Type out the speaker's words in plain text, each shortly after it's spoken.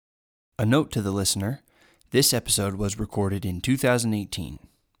A note to the listener, this episode was recorded in 2018.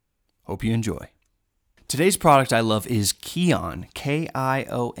 Hope you enjoy. Today's product I love is Kion,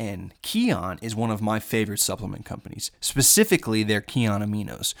 K-I-O-N. Kion is one of my favorite supplement companies, specifically their Kion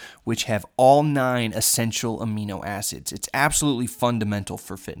Aminos, which have all 9 essential amino acids. It's absolutely fundamental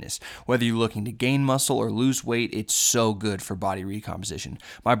for fitness. Whether you're looking to gain muscle or lose weight, it's so good for body recomposition.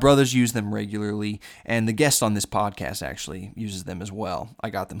 My brothers use them regularly, and the guest on this podcast actually uses them as well. I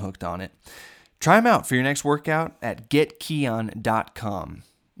got them hooked on it. Try them out for your next workout at getkion.com.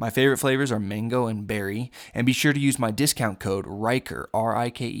 My favorite flavors are mango and berry, and be sure to use my discount code RIKER,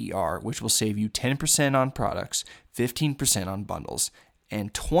 R-I-K-E-R, which will save you 10% on products, 15% on bundles,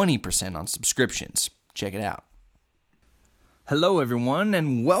 and 20% on subscriptions. Check it out. Hello, everyone,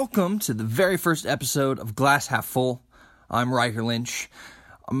 and welcome to the very first episode of Glass Half Full. I'm Riker Lynch.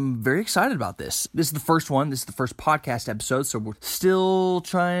 I'm very excited about this. This is the first one. This is the first podcast episode, so we're still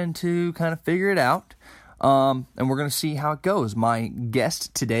trying to kind of figure it out. And we're going to see how it goes. My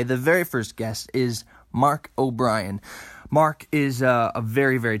guest today, the very first guest, is Mark O'Brien. Mark is a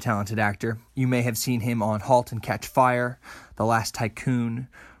very, very talented actor. You may have seen him on *Halt and Catch Fire*, *The Last Tycoon*,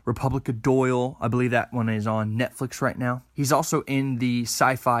 *Republic of Doyle*. I believe that one is on Netflix right now. He's also in the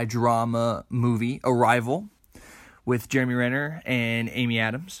sci-fi drama movie *Arrival* with Jeremy Renner and Amy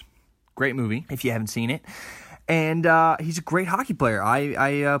Adams. Great movie, if you haven't seen it. And he's a great hockey player.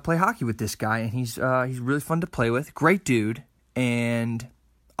 I play hockey with this guy, and he's really fun to play with. Great dude. And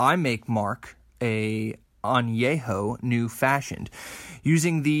I make Mark a Añejo new fashioned,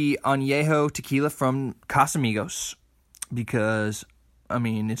 using the Añejo tequila from Casamigos, because, I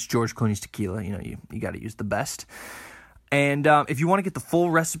mean, it's George Clooney's tequila. You know, you got to use the best. And if you want to get the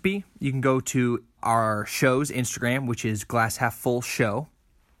full recipe, you can go to our show's Instagram, which is Glass Half Full Show.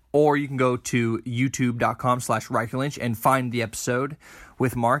 Or you can go to youtube.com/RikerLynch and find the episode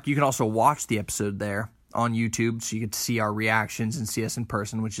with Mark. You can also watch the episode there on YouTube, so you get to see our reactions and see us in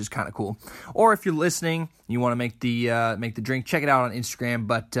person, which is kind of cool. Or if you're listening, you want to make the drink, check it out on Instagram.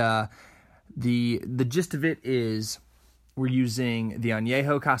 But the gist of it is we're using the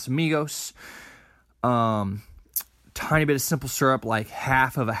Añejo Casamigos, tiny bit of simple syrup, like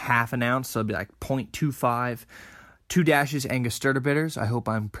half an ounce, so it'd be like 0.25. 2 dashes Angostura bitters. I hope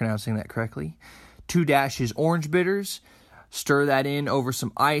I'm pronouncing that correctly. 2 dashes orange bitters. Stir that in over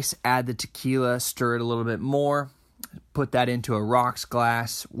some ice. Add the tequila. Stir it a little bit more. Put that into a rocks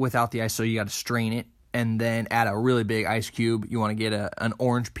glass without the ice, so you got to strain it. And then add a really big ice cube. You want to get an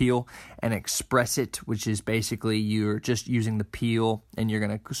orange peel and express it, which is basically you're just using the peel and you're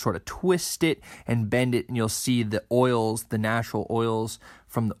going to sort of twist it and bend it, and you'll see the oils, the natural oils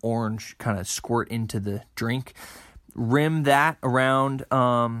from the orange kind of squirt into the drink. Rim that around,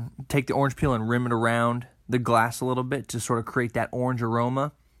 take the orange peel and rim it around the glass a little bit to sort of create that orange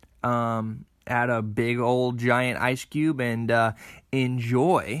aroma. Add a big old giant ice cube and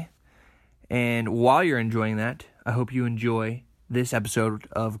enjoy. And while you're enjoying that, I hope you enjoy this episode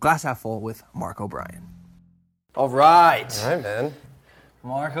of Glass Half Full with Mark O'Brien. All right. All right, man.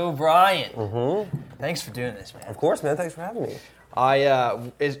 Mark O'Brien. Mm-hmm. Thanks for doing this, man. Of course, man. Thanks for having me.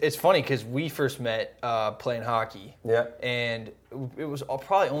 It's funny because we first met playing hockey. Yeah. And it was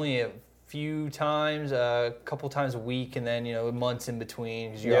probably only a few times, a couple times a week, and then, months in between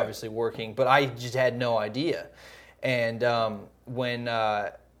because you're obviously working. But I just had no idea. And when we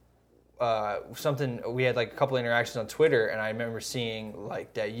had like a couple interactions on Twitter, and I remember seeing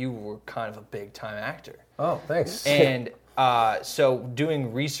like that you were kind of a big time actor. Oh, thanks. And so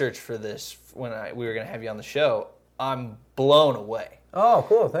doing research for this when we were going to have you on the show, I'm blown away. Oh,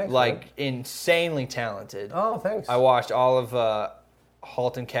 cool. Thanks. Like, man. Insanely talented. Oh, thanks. I watched all of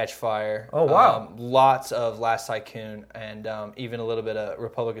 *Halt and Catch Fire*. Oh, wow. Lots of *Last Tycoon*, and even a little bit of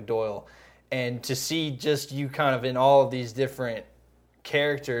 *Republic of Doyle*. And to see just you kind of in all of these different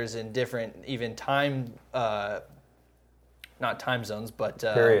characters and different even time, not time zones, but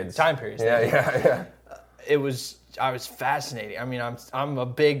periods. Time periods. Yeah. I was fascinating. I mean, I'm a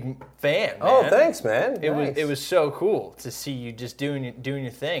big fan, man. Oh, thanks, man. It was so cool to see you just doing your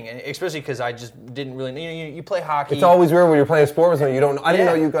thing, and especially because I just didn't really. You play hockey. It's always weird when you're playing sports with someone you don't. I didn't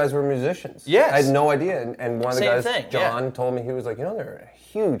know you guys were musicians. Yes. I had no idea. And one of the guys, John, told me he was like, they're a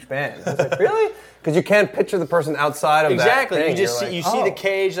huge band. I was like, really? Because you can't picture the person outside of that thing. You just see the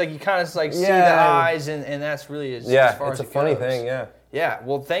cage, like you kind of like see the eyes, and that's really as far as it goes. Yeah, it's a funny thing. Yeah. Yeah,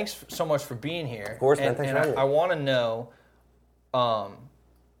 well, thanks so much for being here. Of course, man. Thanks for having me. I want to know,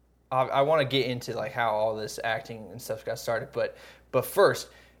 I want to get into like how all this acting and stuff got started, but first,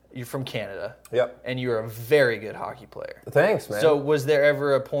 you're from Canada. Yep. And you're a very good hockey player. Thanks, man. So was there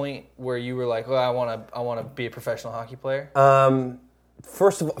ever a point where you were like, well, I want to be a professional hockey player?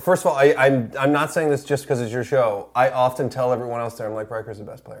 First of all, I'm not saying this just because it's your show. I often tell everyone else there, I'm like, Riker's the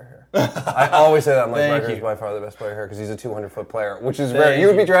best player here. I always say that. I'm like, Riker's by far the best player here because he's a 200-foot player, which is rare. You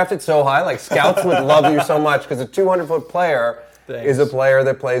would be drafted so high, like scouts would love you so much because a 200-foot player is a player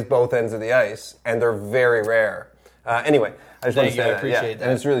that plays both ends of the ice, and they're very rare. Anyway, I just want to say that. I appreciate that.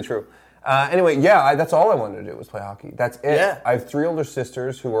 And it's really true. Anyway, that's all I wanted to do was play hockey. That's it. Yeah. I have 3 older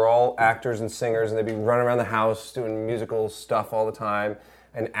sisters who are all actors and singers, and they'd be running around the house doing musical stuff all the time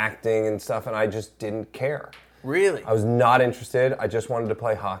and acting and stuff, and I just didn't care. Really? I was not interested. I just wanted to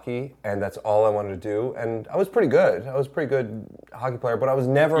play hockey, and that's all I wanted to do. And I was pretty good. I was a pretty good hockey player, but I was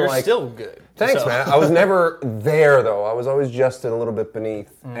never You're still good. Thanks, man. I was never there, though. I was always just a little bit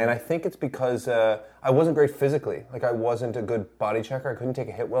beneath. And I think it's because I wasn't great physically. Like, I wasn't a good body checker. I couldn't take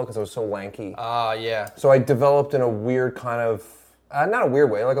a hit well because I was so lanky. Yeah. So I developed in a weird kind of, not a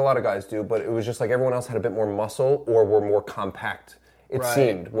weird way, like a lot of guys do, but it was just like everyone else had a bit more muscle or were more compact, it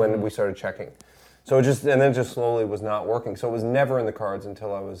seemed, when we started checking. So and then just slowly was not working. So it was never in the cards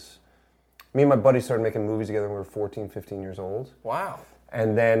until me and my buddy started making movies together when we were 14, 15 years old. Wow.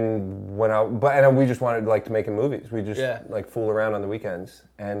 And then we just wanted like to making movies. We just like fool around on the weekends.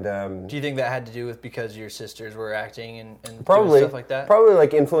 And do you think that had to do with because your sisters were acting and probably doing stuff like that? Probably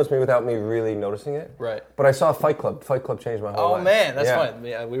like influenced me without me really noticing it. Right. But I saw Fight Club. Fight Club changed my whole life. Oh man, that's fun.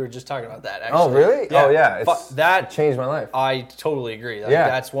 Yeah, we were just talking about that actually. Oh really? Yeah. Oh yeah. That changed my life. I totally agree. Like,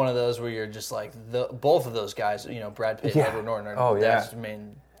 that's one of those where you're just like both of those guys, Brad Pitt and Edward Norton are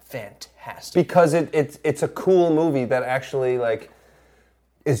fantastic. Because it's a cool movie that actually like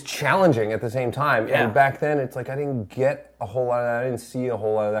is challenging at the same time. Yeah. And back then, it's like I didn't get a whole lot of that. I didn't see a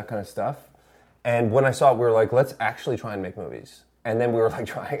whole lot of that kind of stuff. And when I saw it, we were like, let's actually try and make movies. And then we were like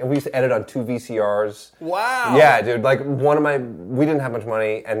trying, and we used to edit on 2 VCRs. Wow. Yeah, dude. Like we didn't have much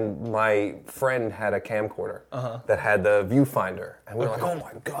money, and my friend had a camcorder that had the viewfinder. And we were like, oh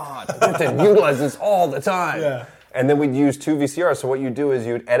my God, I have to utilize this all the time. Yeah. And then we'd use 2 VCRs. So what you'd do is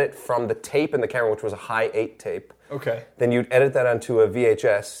you'd edit from the tape in the camera, which was a high 8 tape. Okay. Then you'd edit that onto a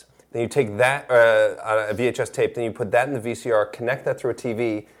VHS. Then you take that, a VHS tape, then you put that in the VCR, connect that through a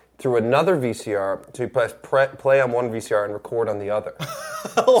TV, through another VCR, so you press play on one VCR and record on the other.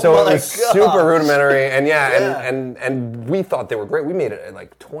 So it was super rudimentary, and and we thought they were great. We made it at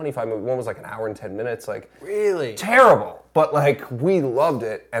like 25 minutes. One was like an hour and 10 minutes. Like really terrible, but like we loved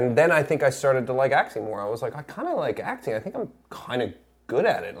it. And then I think I started to like acting more. I was like, I kind of like acting. I think I'm kind of good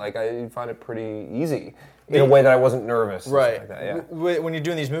at it. Like I find it pretty easy. In a way that I wasn't nervous. Right. Like that, yeah. When you're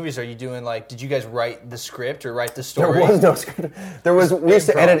doing these movies, are you doing like, did you guys write the script or write the story? There was no script. We used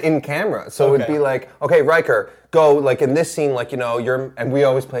to edit in camera. So it would be like, okay, Riker, go like in this scene, like, and we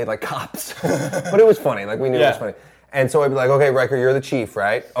always played like cops. But it was funny. Like we knew it was funny. And so I'd be like, okay, Riker, you're the chief,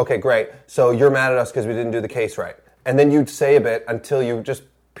 right? Okay, great. So you're mad at us because we didn't do the case right. And then you'd say a bit until you just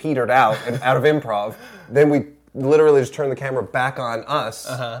petered out and out of improv. Then we literally just turn the camera back on us.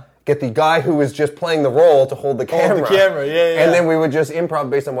 Get the guy who was just playing the role to hold the camera. Hold the camera, yeah. And then we would just improv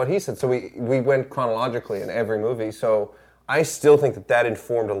based on what he said. So we went chronologically in every movie. So I still think that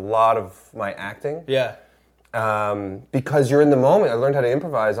informed a lot of my acting. Yeah. Because you're in the moment. I learned how to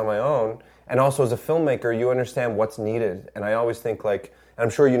improvise on my own. And also as a filmmaker, you understand what's needed. And I always think like, and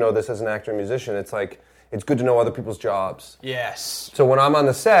I'm sure you know this as an actor and musician, it's like, it's good to know other people's jobs. Yes. So when I'm on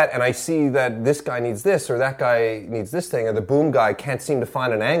the set and I see that this guy needs this or that guy needs this thing or the boom guy can't seem to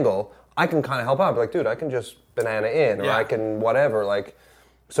find an angle, I can kind of help out. Be like, dude, I can just banana in or I can whatever. Like,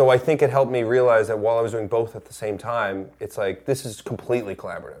 so I think it helped me realize that while I was doing both at the same time, it's like this is completely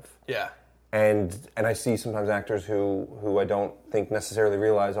collaborative. Yeah. And I see sometimes actors who I don't think necessarily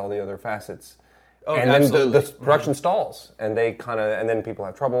realize all the other facets. Oh, and then the production stalls, and and then people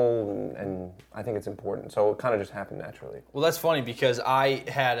have trouble, and I think it's important. So it kind of just happened naturally. Well, that's funny because I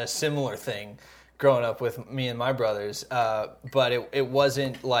had a similar thing growing up with me and my brothers, but it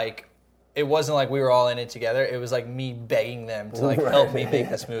wasn't like we were all in it together. It was like me begging them to like help me make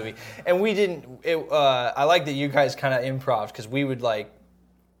this movie, and we didn't. I like that you guys kind of improv because we would like.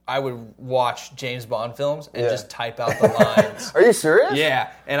 I would watch James Bond films and just type out the lines. Are you serious?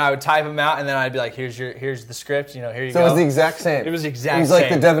 Yeah, and I would type them out, and then I'd be like, "Here's the script. Here you go." So it was the exact same. It was the exact same. It was like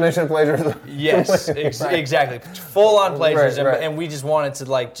the definition of plagiarism. Yes, exactly. Full on plagiarism, and we just wanted to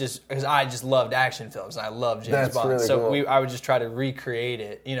like because I just loved action films and I loved James Bond. Really so cool. I would just try to recreate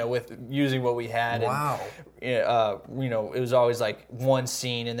it, with using what we had. Wow. it was always like one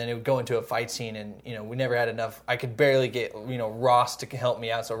scene, and then it would go into a fight scene, and we never had enough. I could barely get Ross to help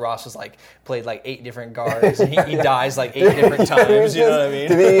me out, so Ross was like played like 8 different guards, and he dies like 8 different times. You know what I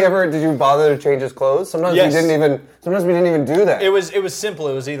mean? Did you bother to change his clothes? Sometimes yes. Sometimes we didn't even do that. It was simple.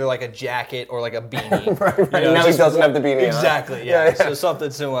 It was either like a jacket or like a beanie. right. Now he doesn't have the beanie. Exactly. On. Yeah. So something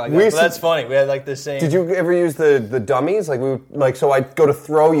similar like that. But that's funny. We had like the same. Did you ever use the dummies? So I'd go to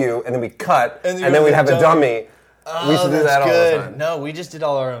throw you, and then we cut, and then we'd have a dummy. Oh, we used to do that all the time. No, we just did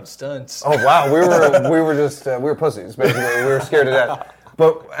all our own stunts. Oh wow, we were pussies basically. We were scared to death.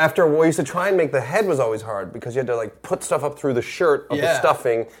 But after we used to try and make the head was always hard because you had to like put stuff up through the shirt of the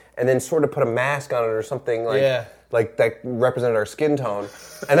stuffing, and then sort of put a mask on it or something like that represented our skin tone.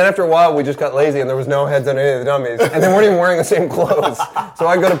 And then after a while, we just got lazy, and there was no heads on any of the dummies, and they weren't even wearing the same clothes. So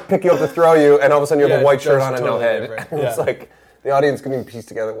I'd go to pick you up to throw you, and all of a sudden you have a white shirt on and no head. It's like the audience couldn't even piece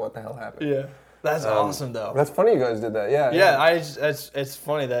together what the hell happened. Yeah. That's awesome, though. That's funny you guys did that. Yeah. It's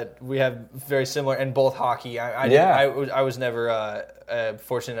funny that we have very similar, and both hockey. I was never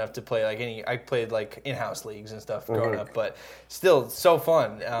fortunate enough to play like any. I played like in-house leagues and stuff growing up, but still so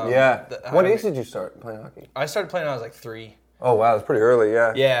fun. What age did you start playing hockey? I started playing when I was like 3. Oh wow, that's pretty early.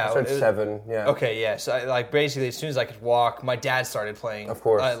 Yeah. Yeah. I started 7. Yeah. Okay. Yeah. So basically, as soon as I could walk, my dad started playing. Of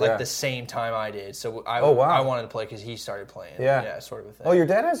course. The same time I did. So I wanted to play because he started playing. Yeah. Yeah. Sort of a thing. Oh, your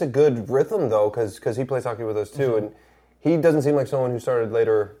dad has a good rhythm though, because he plays hockey with us too, and he doesn't seem like someone who started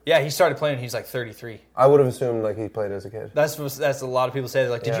later. Yeah, he started playing when he was like 33. I would have assumed like he played as a kid. That's a lot of people say. They're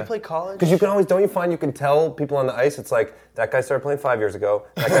like, did you play college? Because you can always, don't you find you can tell people on the ice, it's like, that guy started playing 5 years ago,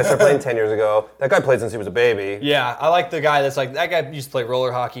 that guy started playing 10 years ago, that guy played since he was a baby. Yeah, I like the guy that's like, that guy used to play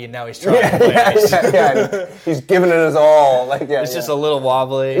roller hockey and now he's trying to play ice. Yeah. He's giving it his all. It's just a little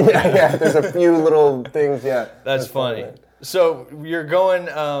wobbly. Yeah, there's a few little things, That's funny. So you're going,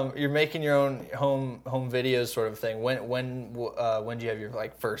 you're making your own home videos sort of thing. When do you have your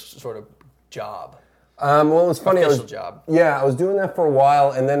like first sort of job? Well, it was funny. Official job. Yeah, I was doing that for a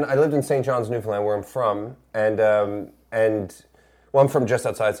while, and then I lived in St. John's, Newfoundland, where I'm from, and I'm from just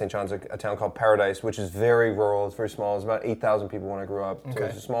outside St. John's, a town called Paradise, which is very rural. It's very small. It's about 8,000 people when I grew up, so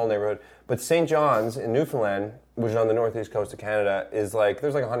it's a small neighborhood. But St. John's in Newfoundland, which is on the northeast coast of Canada, is like,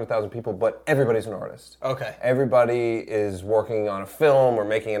 there's like 100,000 people, but everybody's an artist. Okay. Everybody is working on a film or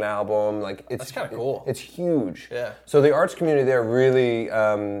making an album. That's kind of cool. It's huge. Yeah. So the arts community there really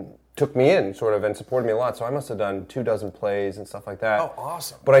took me in, sort of, and supported me a lot. So I must have done 24 plays and stuff like that. Oh,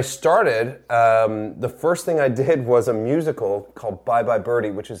 awesome. But I started, the first thing I did was a musical called Bye Bye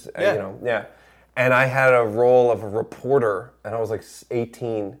Birdie, which is, And I had a role of a reporter, and I was like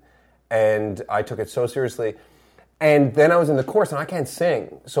 18, and I took it so seriously. And then I was in the chorus, and I can't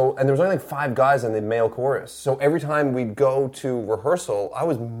sing. And there was only like 5 guys in the male chorus. So every time we'd go to rehearsal, I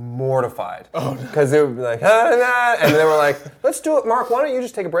was mortified. Oh, no. Because they would be like, and they were like, let's do it, Mark, why don't you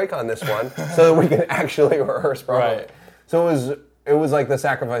just take a break on this one so that we can actually rehearse properly. Right. So it was like the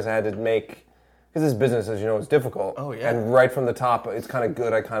sacrifice I had to make, because this business, as you know, is difficult. Oh, yeah. And right from the top, it's kind of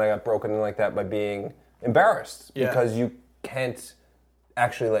good I kind of got broken in like that by being embarrassed. Yeah. Because you can't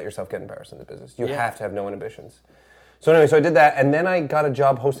actually let yourself get embarrassed in the business. You have to have no inhibitions. So anyway, I did that, and then I got a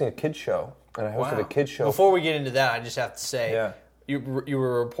job hosting a kids show, and I hosted a kids show. Before we get into that, I just have to say, you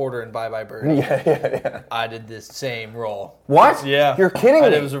were a reporter in Bye Bye Birdie. Yeah. I did this same role. What? Yeah. You're kidding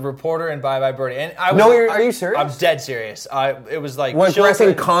me. I was a reporter in Bye Bye Birdie, and are you serious? I'm dead serious. It was like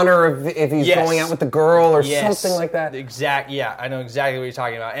dressing Connor if he's going out with the girl or something like that. Yeah, I know exactly what you're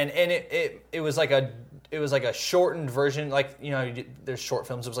talking about, and it was like a shortened version, like there's short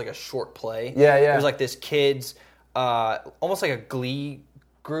films. It was like a short play. Yeah. It was like this kids. Almost like a glee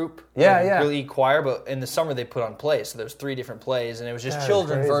group, Glee choir, but in the summer they put on plays. So there's 3 different plays, and it was just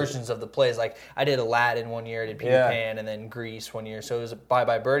children versions of the plays. Like I did Aladdin one year, I did Peter Pan, and then Grease one year. So it was Bye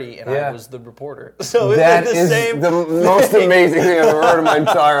Bye Birdie, and I was the reporter. So that is the most amazing thing I've ever heard in my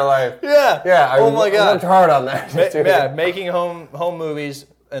entire life. Yeah. I worked hard on that. Making home movies.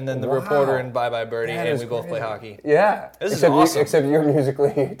 And then the reporter in Bye Bye Birdie, and we both play hockey. Yeah. This is awesome. Except you're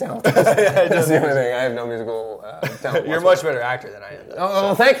musically talented. That's the only thing. I have no musical talent. You're a much better actor than I am.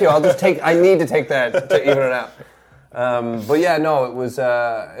 Well, thank you. I need to take that to even it out. But yeah, no, it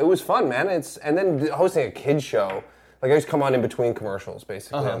was fun, man. And then hosting a kids show, like I used to come on in between commercials,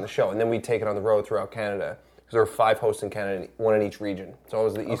 basically, on the show. And then we'd take it on the road throughout Canada. Because there were 5 hosts in Canada, 1 in each region. So I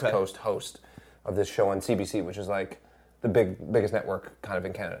was the East Coast host of this show on CBC, which is like the biggest network kind of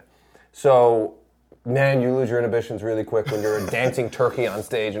in Canada. So, man, you lose your inhibitions really quick when you're a dancing turkey on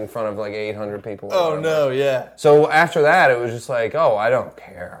stage in front of like 800 people. Oh, no, yeah. So after that, it was just like, I don't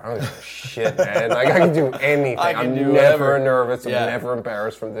care. I don't give a shit, man. Like, I can do anything. I'm never nervous. I'm never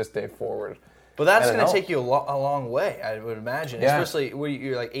embarrassed from this day forward. But that's going to take you a long way, I would imagine. Yeah. Especially,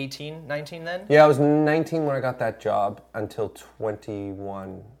 you're like 18, 19 then? Yeah, I was 19 when I got that job until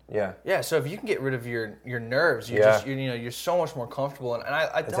 21. Yeah. Yeah. So if you can get rid of your nerves, you're so much more comfortable. And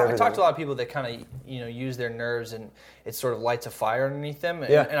I talked to a lot of people that kind of use their nerves and it sort of lights a fire underneath them.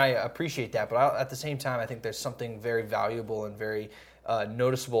 And, and I appreciate that. But at the same time, I think there's something very valuable and very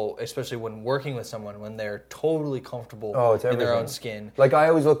noticeable, especially when working with someone when they're totally comfortable in their own skin. Like I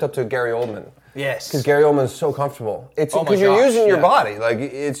always looked up to Gary Oldman. Yes. Because Gary Oldman is so comfortable. It's because you're using your body. Like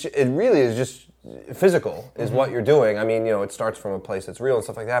it really is just. Physical is what you're doing. I mean, it starts from a place that's real and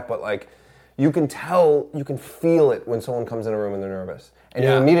stuff like that, but like you can tell, you can feel it when someone comes in a room and they're nervous. And you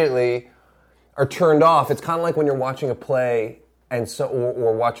immediately are turned off. It's kind of like when you're watching a play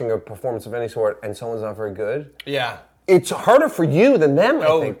or watching a performance of any sort and someone's not very good. Yeah. It's harder for you than them,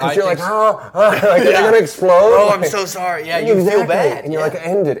 I think. Because you're like, like they're going to explode. Oh, I'm so sorry. Yeah, you feel bad. And you're like,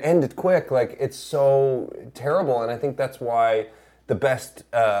 end it quick. Like, it's so terrible. And I think that's why the best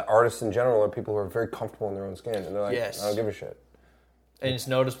artists in general are people who are very comfortable in their own skin. And they're like, I don't give a shit. And it's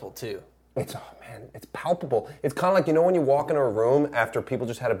noticeable, too. It's palpable. It's kind of like, when you walk into a room after people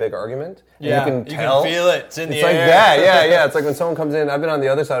just had a big argument, and you can tell. You can feel it. It's in the air. It's like that, yeah. It's like when someone comes in, I've been on the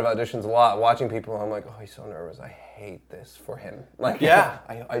other side of auditions a lot, watching people, and I'm like, oh, he's so nervous. I hate this for him. Like,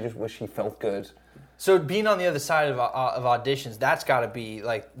 I just wish he felt good. So being on the other side of auditions, that's got to be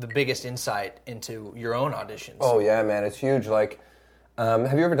like the biggest insight into your own auditions. Oh, yeah, man. It's huge. Like,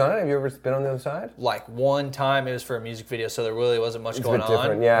 have you ever done it? Have you ever been on the other side? Like one time, it was for a music video, so there really wasn't much going on. It's a bit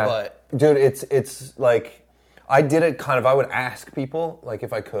different, yeah. But dude, it's like I did it kind of. I would ask people like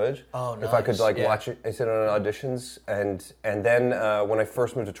if I could, if I could watch it. I sit on auditions, and then when I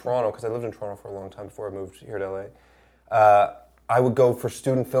first moved to Toronto, because I lived in Toronto for a long time before I moved here to LA, I would go for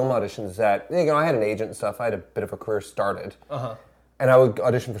student film auditions. That I had an agent and stuff. I had a bit of a career started, and I would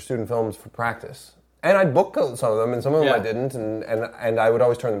audition for student films for practice. And I'd book some of them, and some of them I didn't, and I would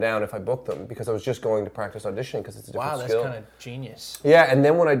always turn them down if I booked them, because I was just going to practice auditioning, because it's a different skill. Wow, that's kind of genius. Yeah, and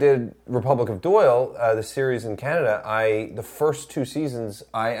then when I did Republic of Doyle, the series in Canada, the first 2 seasons,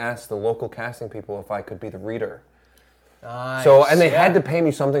 I asked the local casting people if I could be the reader. Nice. So, and they had to pay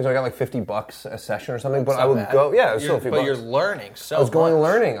me something, so I got like $50 a session or something, but I would go, it was still a few bucks. But you're learning so much. I was going and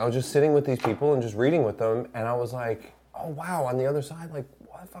learning. I was just sitting with these people and just reading with them, and I was like, oh wow, on the other side, like,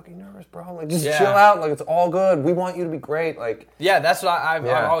 I'm fucking nervous, bro. Like, just chill out. Like, it's all good. We want you to be great. Like, that's what I've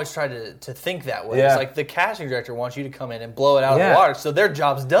always tried to think that way. It's like the casting director wants you to come in and blow it out of the water, so their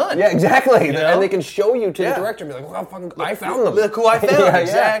job's done. Yeah, exactly. And they can show you to the director and be like, well, fucking, I found them. Look who I found.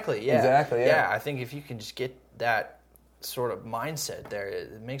 Exactly. Yeah. Exactly. Yeah, I think if you can just get that sort of mindset there,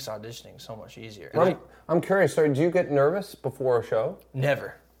 it makes auditioning so much easier. I'm curious. Sorry, do you get nervous before a show?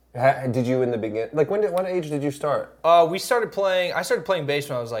 Never. Did you in the beginning? Like, what age did you start? I started playing bass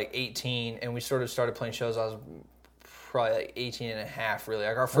when I was like 18, and we sort of started playing shows. I was probably like 18 and a half, really.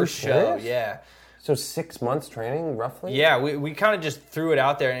 Like our first show, yeah. So 6 months training, roughly? Yeah, we kind of just threw it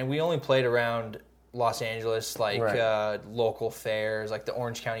out there, and we only played around Los Angeles, like local fairs, like the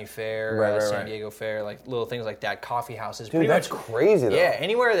Orange County Fair, San Diego Fair, like little things like that, coffee houses. Dude, that's crazy, though. Yeah,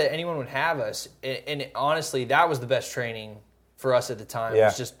 anywhere that anyone would have us. And honestly, that was the best training for us at the time. It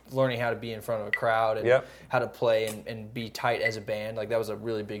was just learning how to be in front of a crowd and how to play and be tight as a band. Like, that was a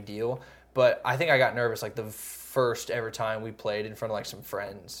really big deal. But I think I got nervous like the first ever time we played in front of like some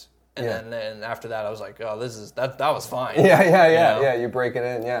friends. And then after that, I was like, oh, that was fine. Yeah, you break it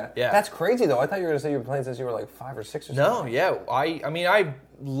in, yeah. That's crazy, though. I thought you were going to say you were playing since you were like 5 or 6 or something. No, yeah. I mean, I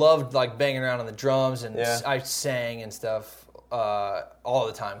loved like banging around on the drums, and I sang and stuff all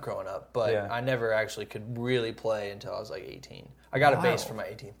the time growing up, but I never actually could really play until I was like 18. I got a bass for my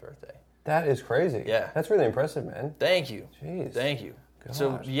 18th birthday. That is crazy. Yeah. That's really impressive, man. Thank you. Jeez. Thank you. Gosh.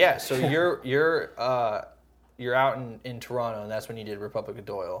 So you're out in Toronto, and that's when you did Republic of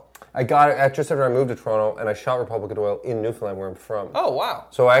Doyle. I got it just after I moved to Toronto, and I shot Republic of Doyle in Newfoundland, where I'm from. Oh, wow.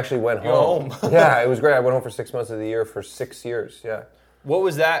 So I actually went home. You're home. Yeah, it was great. I went home for 6 months of the year for 6 years, yeah. What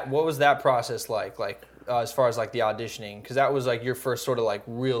was that process like? Like, as far as like the auditioning, because that was like your first sort of like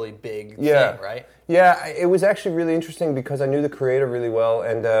really big thing, right? Yeah, it was actually really interesting because I knew the creator really well,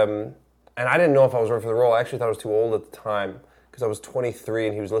 and I didn't know if I was right for the role. I actually thought I was too old at the time because I was 23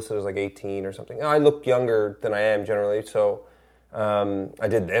 and he was listed as like 18 or something. I look younger than I am generally, so I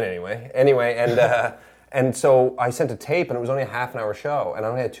did then anyway. And so I sent a tape, and it was only a half an hour show, and I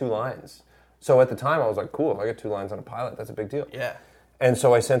only had 2 lines. So at the time I was like, cool, if I get 2 lines on a pilot, that's a big deal. Yeah. And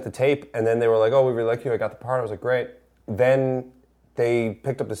so I sent the tape, and then they were like, oh, we really like you. I got the part. I was like, great. Then they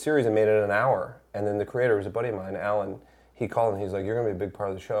picked up the series and made it an hour. And then the creator was a buddy of mine, Alan. He called, and he's like, you're going to be a big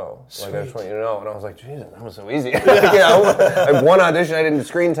part of the show. Sweet. Like, I just want you to know. And I was like, Jesus, that was so easy. I had one audition. I didn't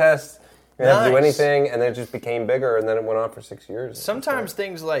screen test. We didn't have to do anything, and then it just became bigger, and then it went on for 6 years. Sometimes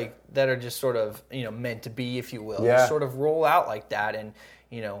things like that are just sort of, meant to be, if you will. Just sort of roll out like that, and,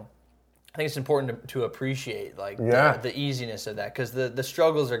 I think it's important to appreciate the easiness of that, because the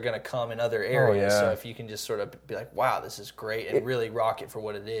struggles are going to come in other areas. So if you can just sort of be like, wow, this is great, and really rock it for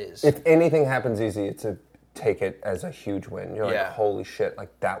what it is. If anything happens easy, it's a take it as a huge win. You're like, holy shit,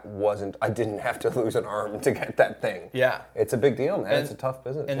 like that wasn't, I didn't have to lose an arm to get that thing. Yeah. It's a big deal, man. It's a tough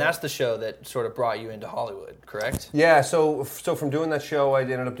business. And that's the show that sort of brought you into Hollywood, correct? Yeah, so from doing that show, I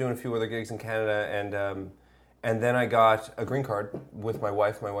ended up doing a few other gigs in Canada, and then I got a green card with my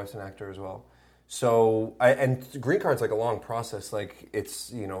wife. My wife's an actor as well. So, and green card's like a long process. Like, it's,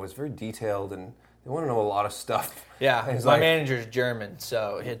 it's very detailed, and they want to know a lot of stuff. Yeah, my manager's German,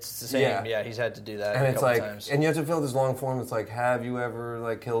 so it's the same. Yeah, he's had to do that a couple times. And you have to fill this long form that's like, have you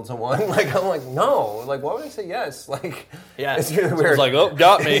ever killed someone? Like, I'm like, no. Like, why would I say yes? Like, it's really weird. It's like, oh,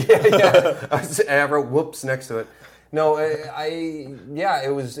 got me. I wrote whoops next to it. No,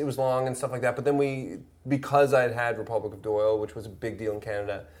 it was long and stuff like that. But then because I had Republic of Doyle, which was a big deal in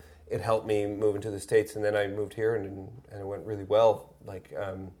Canada, it helped me move into the States, and then I moved here, and it went really well. Like,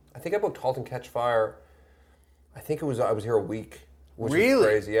 I think I booked *Halt and Catch Fire*. I was here a week, which was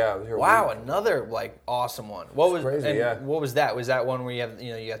crazy. Yeah, I was here. Wow, a week. Another awesome one. What was crazy? What was that? Was that one where you have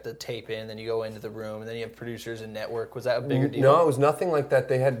you got the tape in, then you go into the room, and then you have producers and network? Was that a bigger deal? No, it was nothing like that.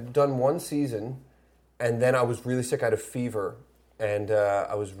 They had done one season, and then I was really sick. I had a fever, and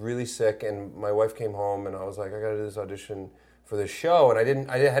I was really sick. And my wife came home, and I was like, I got to do this audition for this show, and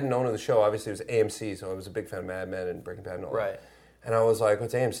I hadn't known of the show. Obviously, it was AMC, so I was a big fan of Mad Men and Breaking Bad and all that. Right. And I was like,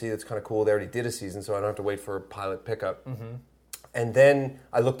 it's AMC, that's kind of cool. They already did a season, so I don't have to wait for a pilot pickup. Mm-hmm. And then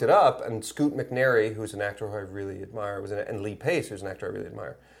I looked it up, and Scoot McNairy, who's an actor who I really admire, was in it, and Lee Pace, who's an actor I really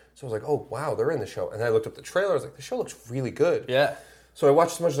admire. So I was like, oh, wow, they're in the show. And then I looked up the trailer, I was like, the show looks really good. Yeah. So I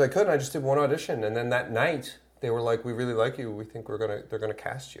watched as much as I could, and I just did one audition. And then that night, they were like, we really like you. We think they're gonna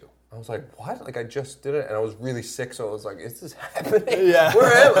cast you. I was like, what? Like, I just did it, and I was really sick, so I was like, is this happening? Yeah.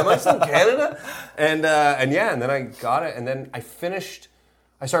 Where am I? Am I still in Canada? And then I got it, and then I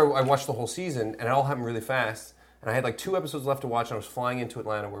watched the whole season, and it all happened really fast, and I had 2 episodes left to watch, and I was flying into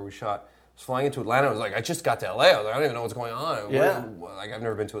Atlanta where we shot. I was flying into Atlanta, I was like, I just got to LA, I was like, I don't even know what's going on. Yeah. I've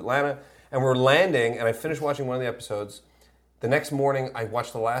never been to Atlanta, and we're landing, and I finished watching one of the episodes. The next morning, I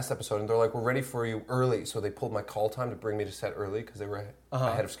watched the last episode, and they're like, we're ready for you early. So they pulled my call time to bring me to set early because they were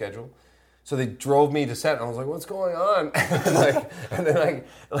ahead of schedule. So they drove me to set, and I was like, what's going on? and then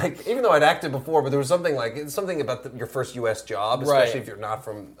even though I'd acted before, but there was something about your first U.S. job, especially if you're not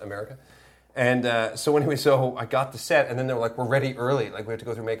from America. And so I got to set, and then they were like, we're ready early. Like, we have to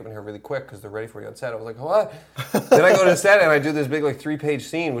go through makeup and hair really quick because they're ready for you on set. I was like, what? Then I go to set, and I do this big 3-page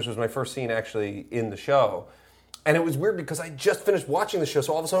scene, which was my first scene actually in the show. And it was weird because I just finished watching the show,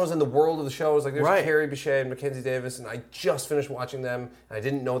 so all of a sudden I was in the world of the show. I was like, there's Carrie Bichet and Mackenzie Davis, and I just finished watching them, and I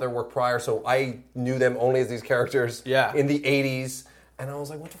didn't know their work prior, so I knew them only as these characters in the 80s. And I was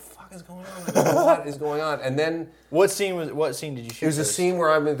like, what the fuck is going on? What is going on? And then... What scene did you shoot? It was a scene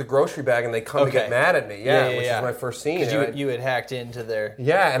where I'm in the grocery bag, and they come to get mad at me, which is my first scene. Because you had hacked into their...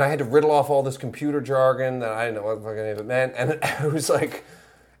 Yeah, and I had to riddle off all this computer jargon that I didn't know what fucking any of it meant, and it was like...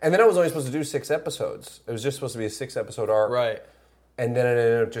 And then I was only supposed to do 6 episodes. It was just supposed to be a 6-episode arc. Right. And then it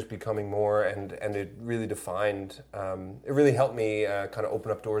ended up just becoming more, and it really defined, it really helped me kind of open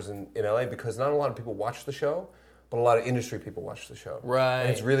up doors in LA, because not a lot of people watch the show, but a lot of industry people watch the show. Right.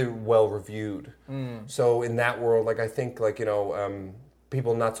 And it's really well reviewed. So in that world, I think,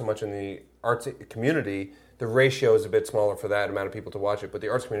 people not so much in the arts community, the ratio is a bit smaller for that amount of people to watch it, but the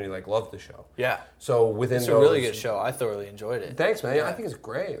arts community loved the show. Yeah. So within it's a really good show. I thoroughly enjoyed it. Thanks, man. Yeah. I think it's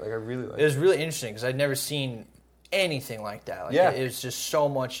great. I really like it. It was really interesting because I'd never seen anything like that. It was just so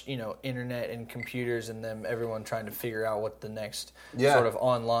much, internet and computers and everyone trying to figure out what the next sort of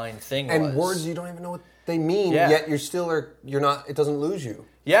online thing was. And words you don't even know what they mean, yet you're not, it doesn't lose you.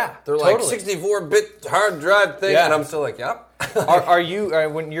 Yeah, they're totally. 64-bit hard drive thing, and I'm still like, yep. Are you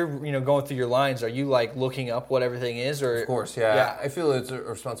when you're going through your lines? Are you looking up what everything is? Or of course, yeah. I feel it's a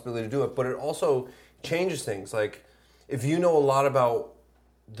responsibility to do it, but it also changes things. Like if you know a lot about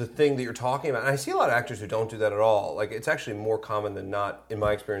the thing that you're talking about, and I see a lot of actors who don't do that at all. It's actually more common than not in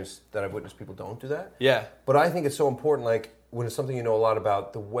my experience that I've witnessed people don't do that. Yeah, but I think it's so important. When it's something you know a lot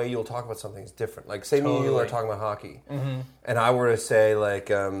about, the way you'll talk about something is different. Say me and you are talking about hockey, and I were to say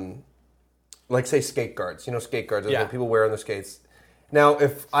say skate guards. Skate guards are what people wear on their skates. Now,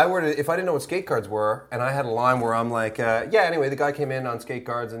 if I didn't know what skate guards were, and I had a line where I'm like, anyway, the guy came in on skate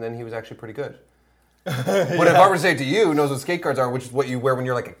guards, and then he was actually pretty good. But if I were to say to you, who knows what skate guards are, which is what you wear when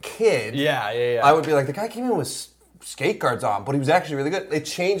you're a kid, I would be like, the guy came in with skate guards on, but he was actually really good. It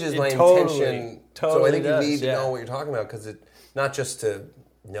changes my intention. Totally so I think does, you need to know what you're talking about, because it not just to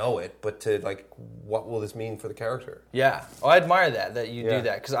know it, but to like, what will this mean for the character? Yeah, I admire that you do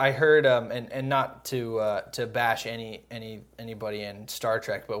that, because I heard and not to bash anybody in Star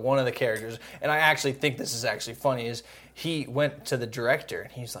Trek, but one of the characters, and I actually think this is actually funny, is he went to the director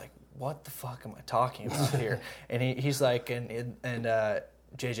and he's like, "What the fuck am I talking about here?" And he's like, and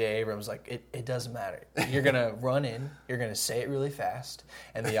J.J. Abrams like, it doesn't matter. You're gonna run in, you're gonna say it really fast,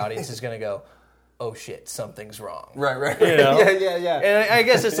 and the audience is gonna go, "Oh shit, something's wrong." Right. You know? Yeah. And I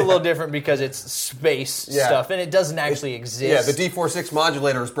guess it's a little different because it's space stuff, and it doesn't actually exist. Yeah, the D46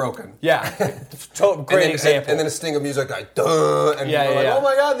 modulator is broken. Yeah, great example. And then a sting of music like, duh, and people are like, "Oh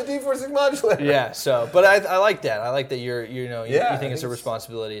my god, the D46 modulator." Yeah. So, but I like that. I like that you think it's a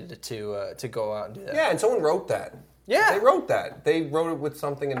responsibility to go out and do that. Yeah, and someone wrote that. Yeah. They wrote that. They wrote it with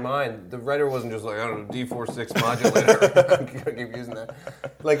something in mind. The writer wasn't just like, I don't know, D46 modulator. I'm going to keep using that.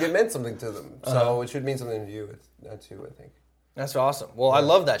 Like, it meant something to them. So it should mean something to you. That too, I think. That's awesome. Well, I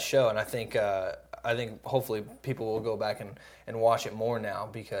love that show, and I think hopefully people will go back and watch it more now,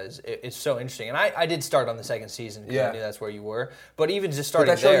 because it's so interesting. And I did start on the second season because I knew that's where you were. But even just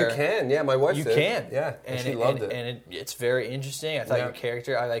starting there, you can. Yeah, my wife did. You can. Yeah, and she loved it. And it's very interesting. I thought your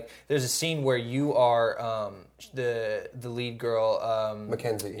character. There's a scene where you are the lead girl,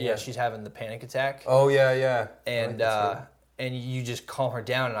 Mackenzie. Yeah, she's having the panic attack. Oh yeah. And you just calm her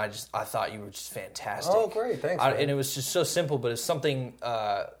down, and I thought you were just fantastic. Oh, great, thanks. And it was just so simple, but it's something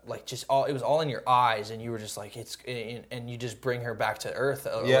it was all in your eyes, and you were just like, and you just bring her back to earth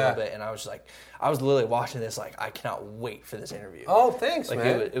a little bit, and I was like, I was literally watching this like, I cannot wait for this interview. Oh, thanks,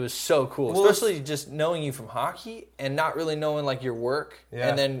 man. It was so cool, well, especially just knowing you from hockey and not really knowing like your work,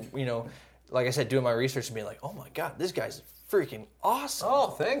 and then like I said, doing my research and being like, oh my god, this guy's freaking awesome. Oh,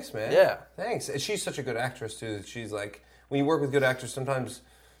 thanks, man. Yeah, thanks. She's such a good actress too. She's like, when you work with good actors, sometimes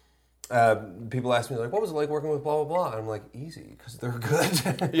people ask me like, "What was it like working with blah blah blah?" And I'm like, "Easy, because they're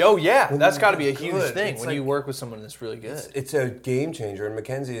good." Oh yeah, that's got to be a huge thing when you work with someone that's really good. It's a game changer, and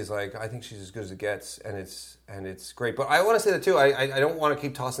Mackenzie is like, I think she's as good as it gets, and it's great. But I want to say that too. I don't want to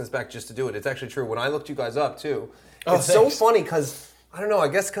keep tossing this back just to do it. It's actually true. When I looked you guys up too, it's so funny because I don't know. I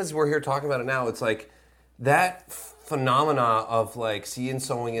guess because we're here talking about it now, it's like that phenomena of like seeing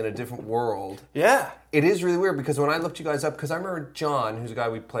someone in a different world. Yeah. It is really weird, because when I looked you guys up, because I remember John, who's a guy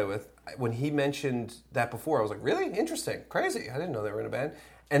we play with, when he mentioned that before, I was like, really? Interesting. Crazy. I didn't know they were in a band.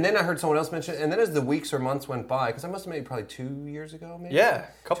 And then I heard someone else mention it, and then as the weeks or months went by, because I must have made probably 2 years ago, maybe? Yeah,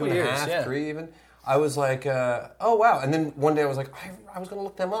 a couple years, 2.5, 3 even. I was like, oh wow. And then one day I was like, I was going to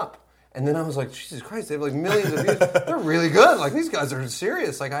look them up. And then I was like, Jesus Christ, they have like millions of views. They're really good. Like, these guys are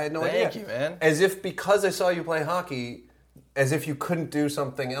serious. Like, I had no idea. Thank you, man. As if because I saw you play hockey, as if you couldn't do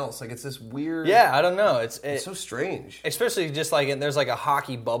something else. Like, it's this weird... Yeah, I don't know. It's so strange. Especially just like, there's like a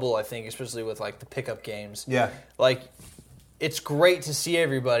hockey bubble, I think, especially with like the pickup games. Yeah. Like, it's great to see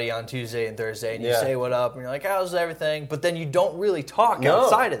everybody on Tuesday and Thursday, and you say what up, and you're like, how's everything? But then you don't really talk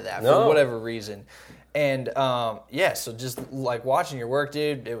outside of that for whatever reason. And so just like watching your work,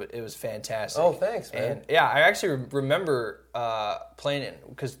 dude, it was fantastic. Oh, thanks, man. And yeah, I actually remember playing it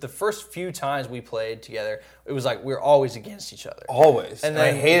because the first few times we played together, it was like we were always against each other. Always. And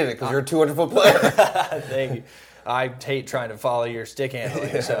I hated it because you're a 200-foot player. Thank you. I hate trying to follow your stick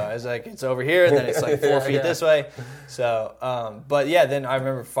handling, so I was like, it's over here, and then it's like 4 feet this way. So, but yeah, then I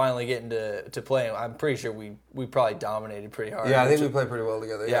remember finally getting to play. I'm pretty sure we probably dominated pretty hard. Yeah, I think we played pretty well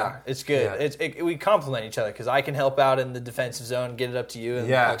together. Yeah, it's good. Yeah. We complement each other because I can help out in the defensive zone, get it up to you, and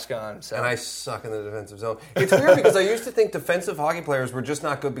the puck's gone. So. And I suck in the defensive zone. It's weird because I used to think defensive hockey players were just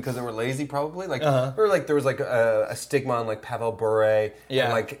not good because they were lazy, probably. Like, or like there was like a stigma on like Pavel Bure. Yeah.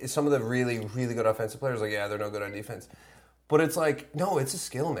 And like some of the really, really good offensive players, like, they're no good on defense. But it's like, no, it's a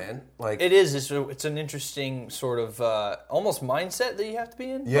skill, man. Like it is. It's an interesting sort of almost mindset that you have to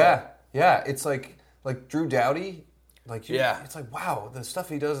be in. Yeah, yeah. It's like Drew Doughty. Like it's like, wow, the stuff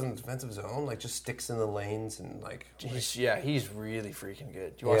he does in the defensive zone, like just sticks in the lanes and like. He's really freaking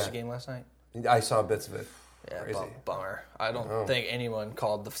good. Did you watch the game last night? I saw bits of it. Yeah, bummer. I don't think anyone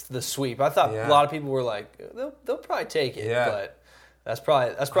called the sweep. I thought a lot of people were like, they'll probably take it, but. That's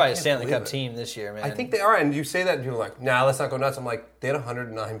probably a Stanley Cup team this year, man. I think they are, and you say that, and people are like, nah, let's not go nuts. I'm like, they had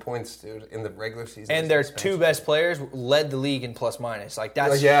 109 points, dude, in the regular season. And their two best players led the league in plus minus. Like,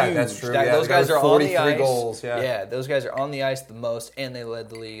 that's huge. That's true. Those guys are on the ice. Goals, those guys are on the ice the most, and they led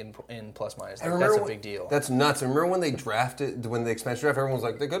the league in plus minus. Like, that's a big deal. That's nuts. I remember when they drafted, when the expansion draft, everyone was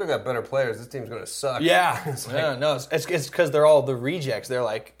like, they could have got better players. This team's going to suck. Yeah. It's because they're all the rejects. They're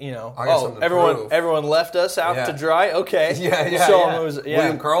like, everyone left us out to dry. Okay. Show them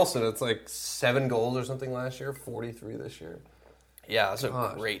William Karlsson, it's like 7 goals or something last year, 43 this year. Yeah, that's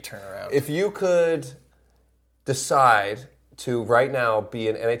a great turnaround. If you could decide to right now be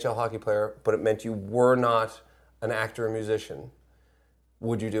an NHL hockey player, but it meant you were not an actor or musician,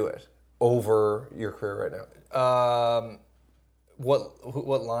 would you do it over your career right now?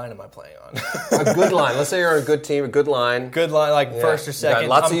 What line am I playing on? A good line. Let's say you're on a good team, a good line. Good line, like first or second.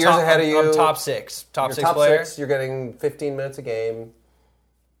 Lots of years ahead of you. I'm top six. Top six top player. You're getting 15 minutes a game.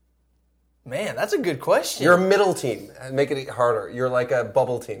 Man, that's a good question. You're a middle team. Make it harder. You're like a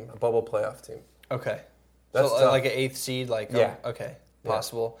bubble team, a bubble playoff team. Okay. That's so tough. like an 8th seed, okay,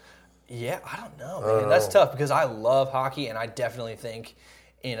 possible. Yeah, I don't know, man. know. That's tough because I love hockey, and I definitely think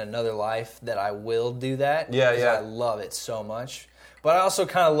in another life that I will do that. Yeah, I love it so much. But I also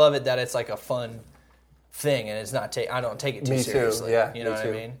kind of love it that it's like a fun thing, and it's not. I don't take it too seriously. Me too. Yeah, you know what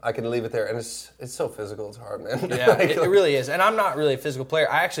I mean. I can leave it there, and it's so physical. It's hard, man. Yeah, it really is. And I'm not really a physical player.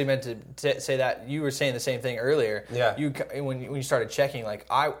 I actually meant to say that you were saying the same thing earlier. Yeah. When you started checking, like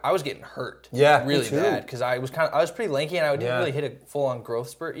I was getting hurt. Yeah, really me too. bad because I was pretty lanky and I didn't really hit a full on growth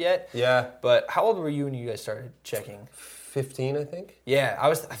spurt yet. Yeah. But how old were you when you guys started checking? 15, I think. Yeah,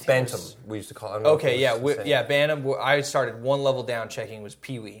 I think Bantam, we used to call it. Okay, yeah, Bantam. I started one level down checking was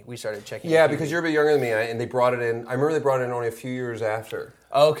Pee Wee. We started checking. Yeah, because you're a bit younger than me, and they brought it in. I remember they brought it in only a few years after.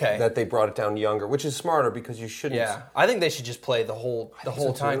 Okay. That they brought it down younger, which is smarter because you shouldn't. Yeah, I think they should just play the whole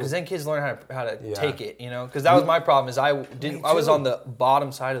time because then kids learn how to take it. Because that was my problem. Is I was on the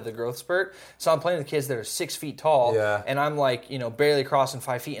bottom side of the growth spurt, so I'm playing with kids that are 6 feet tall, and I'm like barely crossing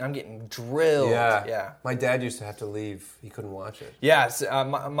 5 feet, and I'm getting drilled. Yeah. My dad used to have to leave; he couldn't watch it. Yeah,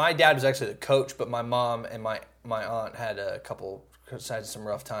 my dad was actually the coach, but my mom and my aunt had a couple. Had some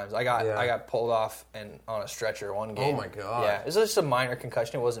rough times. I got pulled off and on a stretcher one game. Oh my god! Yeah, it was just a minor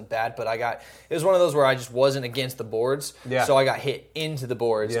concussion. It wasn't bad, but it was one of those where I just wasn't against the boards. Yeah. So I got hit into the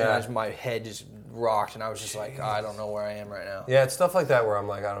boards, and my head just rocked, and I was just like, I don't know where I am right now. Yeah, it's stuff like that where I'm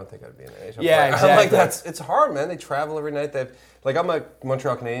like, I don't think I'd be an NHL player. Yeah, exactly. I'm like, it's hard, man. They travel every night. I'm a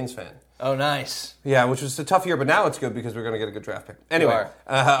Montreal Canadiens fan. Oh, nice. Yeah, which was a tough year, but now it's good because we're going to get a good draft pick. Anyway,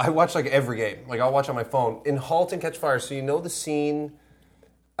 I watch every game. I'll watch on my phone. In Halt and Catch Fire, so you know the scene.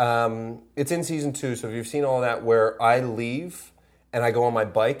 It's in season 2, so if you've seen all that, where I leave and I go on my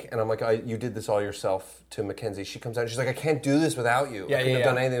bike and I'm like, you did this all yourself to Mackenzie. She comes out and she's like, I can't do this without you. I couldn't have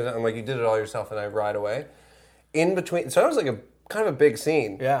done anything. I'm like, you did it all yourself, and I ride away. In between, so that was like a kind of a big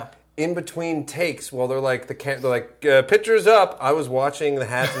scene. Yeah. In between takes, while they're like, pictures up, I was watching the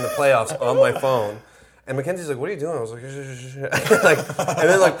Habs in the playoffs on my phone. And Mackenzie's like, what are you doing? I was like, and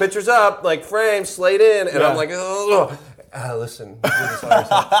then pictures up, frame, slate in, and I'm like, oh. Listen,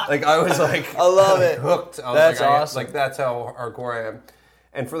 I was like, I love it. Hooked. That's awesome. That's how hardcore I am.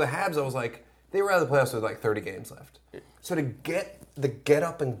 And for the Habs, I was like, they were out of the playoffs with 30 games left. So to get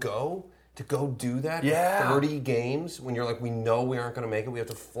up and go, to go do that, 30 games, when you're like, we know we aren't going to make it, we have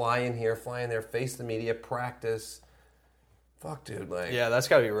to fly in here, fly in there, face the media, practice. Fuck, dude, yeah, that's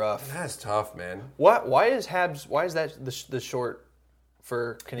got to be rough. That's tough, man. Why is that the short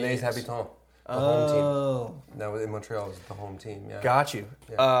for Canadians? Nays Habitant. The home team. No, in Montreal, it was the home team, yeah. Got you.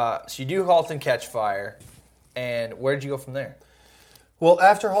 Yeah. So you do Halt and Catch Fire, and where did you go from there? Well,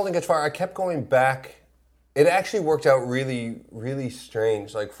 after Halt and Catch Fire, I kept going back. It actually worked out really, really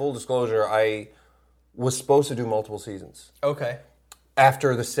strange. Full disclosure, I was supposed to do multiple seasons. Okay.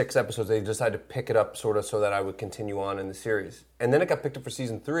 After the 6 episodes, they decided to pick it up sort of so that I would continue on in the series. And then it got picked up for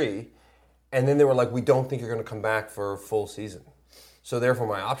season 3, and then they were like, we don't think you're going to come back for a full season. So therefore,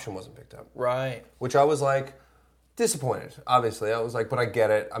 my option wasn't picked up. Right. Which I was disappointed, obviously. I was but I get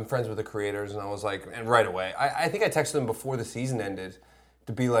it. I'm friends with the creators, and I was and right away. I think I texted them before the season ended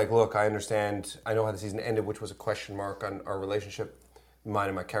to be like, look, I understand. I know how the season ended, which was a question mark on our relationship, mine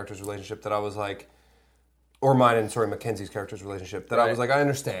and my character's relationship, that I was or mine and, Mackenzie's character's relationship, that I was I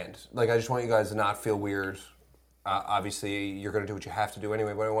understand. I just want you guys to not feel weird. Obviously, you're going to do what you have to do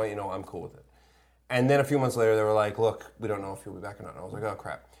anyway, but I want you to know I'm cool with it. And then a few months later, they were like, look, we don't know if he'll be back or not. And I was like, oh,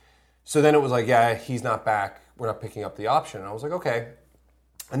 crap. So then it was he's not back. We're not picking up the option. And I was like, okay.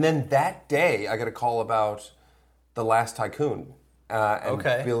 And then that day, I got a call about The Last Tycoon. And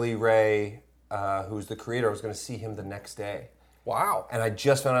Billy Ray, who's the creator, I was going to see him the next day. Wow. And I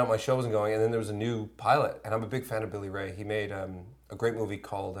just found out my show wasn't going. And then there was a new pilot. And I'm a big fan of Billy Ray. He made a great movie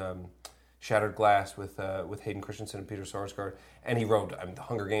called Shattered Glass with Hayden Christensen and Peter Sarsgaard. And he wrote The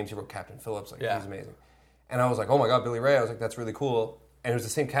Hunger Games. He wrote Captain Phillips. He's amazing. And I was like, oh my God, Billy Ray. I was like, that's really cool. And it was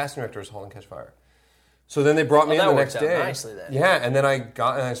the same casting director as Halt and Catch Fire. So then they brought me in the next day. That worked out nicely then. Yeah, and then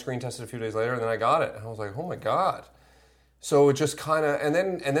I screen tested a few days later, and then I got it. And I was like, oh my God. So it just kind of, and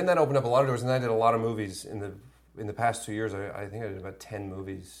then that opened up a lot of doors, and then I did a lot of movies in in the past 2 years, I think I did about 10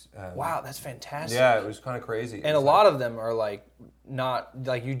 movies. Wow, that's fantastic. Yeah, it was kind of crazy. And a lot of them are like not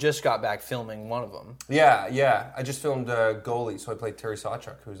like you just got back filming one of them. Yeah. I just filmed goalie, so I played Terry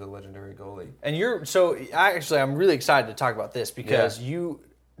Sawchuk, who's a legendary goalie. And I'm really excited to talk about this because you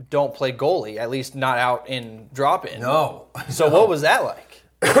don't play goalie, at least not out in drop-in. No. So what was that like?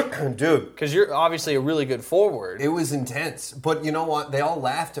 Dude. Because you're obviously a really good forward. It was intense. But you know what? They all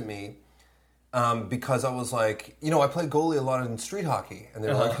laughed at me because I was like, I played goalie a lot in street hockey. And they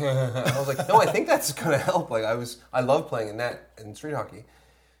were like, I was like, no, I think that's going to help. Like, I love playing in net in street hockey.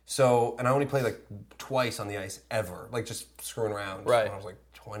 So, and I only played like twice on the ice ever, like just screwing around. Right. When I was like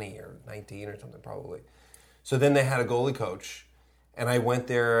 20 or 19 or something probably. So then they had a goalie coach. And I went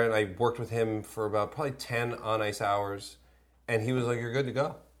there and I worked with him for about probably 10 on-ice hours. And he was like, you're good to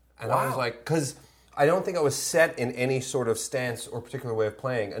go. And I was like, because I don't think I was set in any sort of stance or particular way of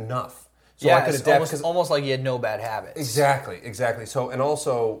playing enough. So I could adapt. Almost like you had no bad habits. Exactly. So, and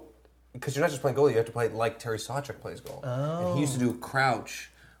also, because you're not just playing goalie, you have to play like Terry Sawchuk plays goal. Oh. And he used to do a crouch,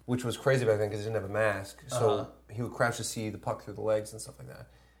 which was crazy back then because he didn't have a mask. So he would crouch to see the puck through the legs and stuff like that.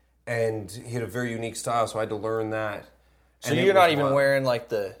 And he had a very unique style, so I had to learn that. So you're not even wearing like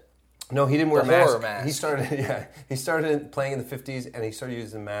the... No, he didn't wear a mask. He started playing in the 50s, and he started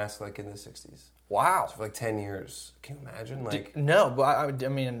using the mask like in the 60s. Wow. So for like 10 years. Can you imagine? No, but I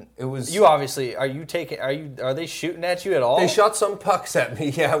mean, it was. You obviously are they shooting at you at all? They shot some pucks at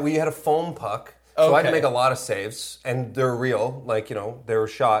me. Yeah, we had a foam puck. So I had to make a lot of saves, and they're real. Like, they were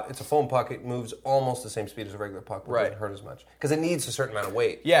shot. It's a foam puck. It moves almost the same speed as a regular puck, but it doesn't hurt as much. Because it needs a certain amount of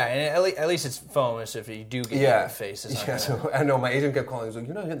weight. Yeah, and at least it's foam, so if you do get hit in the face. So I know, my agent kept calling. He was like,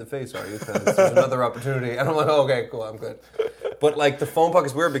 you're not hitting the face, are you? Because there's another opportunity. And I'm like, oh, okay, cool, I'm good. But, like, the foam puck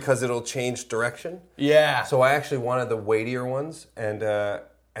is weird because it'll change direction. Yeah. So I actually wanted the weightier ones. And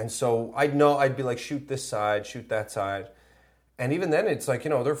so I'd be like, shoot this side, shoot that side. And even then, it's like,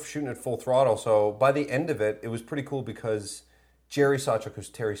 they're shooting at full throttle. So by the end of it, it was pretty cool because Jerry Sawchuk, who's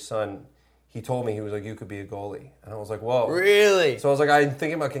Terry's son, he told me, he was like, you could be a goalie. And I was like, whoa. Really? So I was like, I'm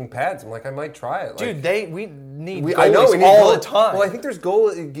thinking about getting pads. I'm like, I might try it. Dude, we need goalies all the time. Well, I think there's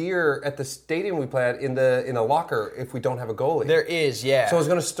goalie gear at the stadium we play at in a locker if we don't have a goalie. There is, yeah. So I was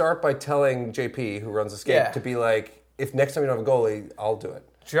going to start by telling JP, who runs the skate, to be like, if next time you don't have a goalie, I'll do it.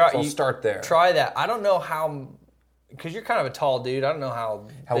 So I'll start there. Try that. I don't know how... Because you're kind of a tall dude. I don't know how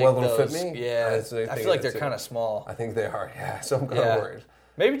well it'll fit me. Yeah, I feel like they're kind of small. I think they are. Yeah, so I'm kind of worried.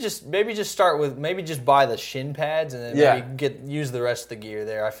 Maybe just start with just buy the shin pads and then maybe use the rest of the gear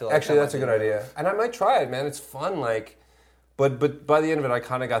there. I feel like actually that's a good idea, and I might try it, man. It's fun, like, but by the end of it, I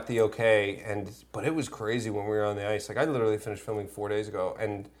kind of got the okay, but it was crazy when we were on the ice. Like I literally finished filming 4 days ago,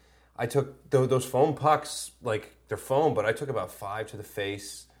 and I took those foam pucks, like they're foam, but I took about 5 to the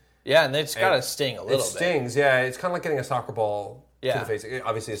face. Yeah, and it's got to sting a little bit. It stings, yeah. It's kind of like getting a soccer ball to the face.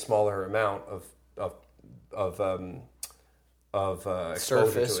 Obviously, a smaller amount of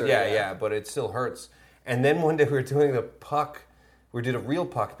surface. To it. Yeah, but it still hurts. And then one day we were doing the puck. We did a real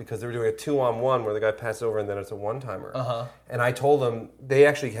puck because they were doing a 2-on-1 where the guy passed over and then it's a one-timer. And I told them they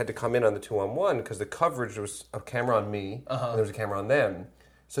actually had to come in on the 2-on-1 because the coverage was a camera on me and there was a camera on them.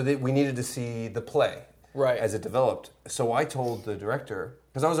 So we needed to see the play as it developed. So I told the director,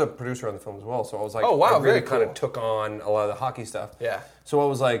 because I was a producer on the film as well, so I was like, oh, wow, I really kind of took on a lot of the hockey stuff. Yeah. So I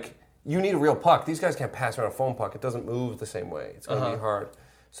was like, you need a real puck. These guys can't pass around a foam puck. It doesn't move the same way. It's going to be hard.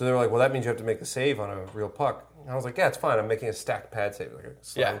 So they were like, well, that means you have to make the save on a real puck. And I was like, yeah, it's fine. I'm making a stacked pad save, like a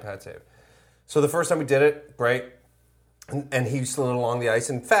sliding pad save. So the first time we did it, great. And he slid along the ice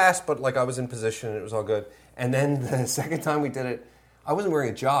and fast, but like I was in position and it was all good. And then the second time we did it, I wasn't wearing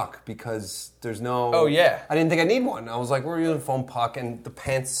a jock because there's no... Oh, yeah. I didn't think I need one. I was like, we're using foam puck, and the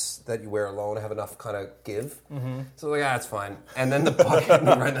pants that you wear alone have enough kind of give. So I was like, it's fine. And then the puck hit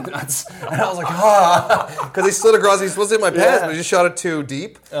me right in the nuts. And I was like, because he slid across. He's supposed to hit my pants, but he just shot it too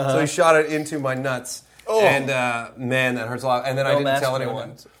deep. So he shot it into my nuts. Oh. And, man, that hurts a lot. And then I didn't tell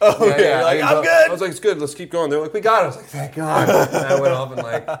anyone. Oh, yeah. Like, I'm good. I was like, it's good. Let's keep going. They're like, we got it. I was like, thank God. And I went off and,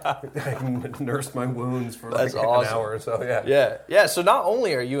 I nursed my wounds for like an hour or so. Yeah. Yeah. So not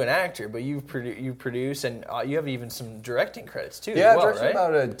only are you an actor, but you produce and you have even some directing credits, too. Yeah, as well, I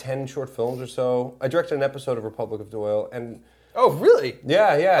directed about 10 short films or so. I directed an episode of Republic of Doyle. And oh, really?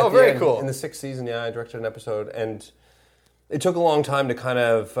 Yeah. Oh, very cool. In the 6th season, I directed an episode. And it took a long time to kind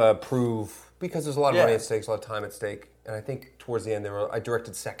of prove... Because there's a lot of money at stake, a lot of time at stake. And I think towards the end, I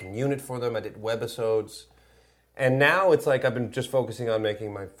directed second unit for them. I did webisodes. And now it's like I've been just focusing on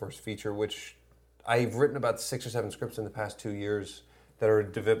making my first feature, which I've written about 6 or 7 scripts in the past 2 years that are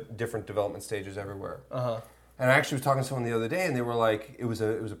at different development stages everywhere. And I actually was talking to someone the other day, and they were like, it was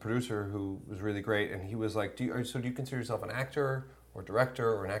a producer who was really great, and he was like, do you consider yourself an actor or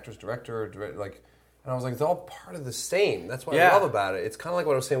director or an actor's director? Like, and I was like, it's all part of the same. That's what I love about it. It's kind of like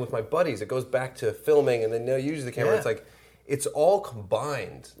what I was saying with my buddies. It goes back to filming, and then usually the camera. It's like, it's all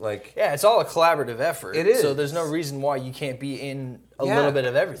combined. Like, it's all a collaborative effort. It is. So there's no reason why you can't be in a little bit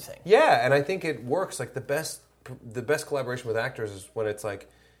of everything. Yeah, and I think it works. Like the best collaboration with actors is when it's like,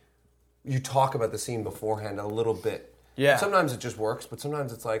 you talk about the scene beforehand a little bit. Yeah. Sometimes it just works, but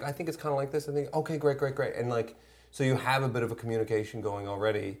sometimes it's like, I think it's kind of like this. I think, okay, great. And like, so you have a bit of a communication going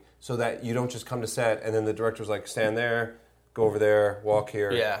already so that you don't just come to set and then the director's like, stand there, go over there, walk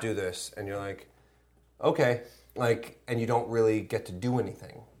here, do this. And you're like, okay. Like, and you don't really get to do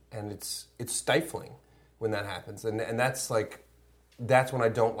anything. And it's stifling when that happens. And that's like, that's when I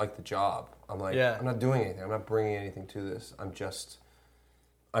don't like the job. I'm like, I'm not doing anything. I'm not bringing anything to this. I'm just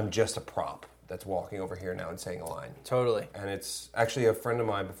a prop that's walking over here now and saying a line. Totally. And it's actually a friend of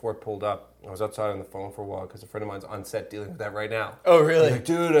mine, before it pulled up, I was outside on the phone for a while because a friend of mine's on set dealing with that right now. Oh, really? He's like,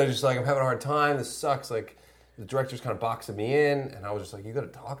 dude, I'm having a hard time. This sucks. Like, the director's kind of boxing me in. And I was just like, you got to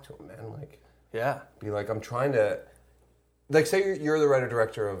talk to him, man. Like, be like, I'm trying to, like, say you're the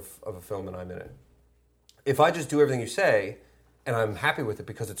writer-director of a film and I'm in it. If I just do everything you say and I'm happy with it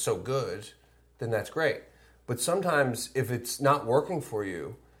because it's so good, then that's great. But sometimes if it's not working for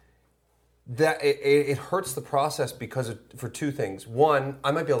you, that it hurts the process for two things. One,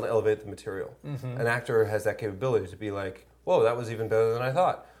 I might be able to elevate the material. Mm-hmm. An actor has that capability to be like, whoa, that was even better than I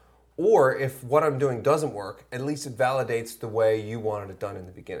thought. Or if what I'm doing doesn't work, at least it validates the way you wanted it done in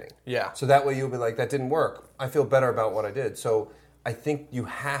the beginning. Yeah. So that way you'll be like, that didn't work. I feel better about what I did. So I think you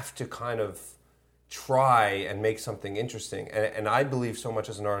have to kind of try and make something interesting. And I believe so much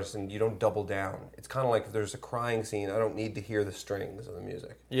as an artist, and you don't double down. It's kind of like if there's a crying scene, I don't need to hear the strings of the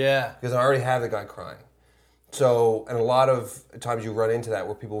music. Yeah. Because I already have the guy crying. So, and a lot of times you run into that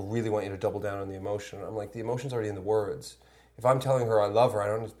where people really want you to double down on the emotion. I'm like, the emotion's already in the words. If I'm telling her I love her, I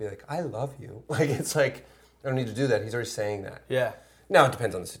don't need to be like, I love you. Like, it's like, I don't need to do that. He's already saying that. Yeah. Now, it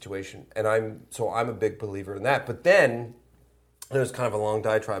depends on the situation. And I'm a big believer in that. But then, it was kind of a long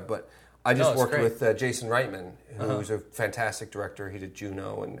diatribe, but I just worked with Jason Reitman, who's a fantastic director. He did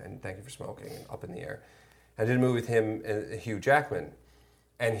Juno and Thank You for Smoking and Up in the Air. I did a movie with him and Hugh Jackman.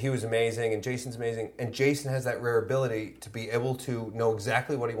 And he was amazing, and Jason's amazing. And Jason has that rare ability to be able to know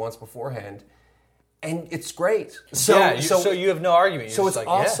exactly what he wants beforehand. And it's great. So you have no argument. So it's like,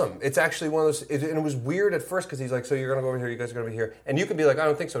 awesome. Yeah. It's actually one of those, and it was weird at first because he's like, so you're going to go over here, you guys are going to be here. And you could be like, I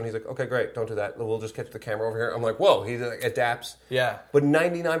don't think so. And he's like, okay, great, don't do that. We'll just catch the camera over here. I'm like, whoa, he like, adapts. Yeah. But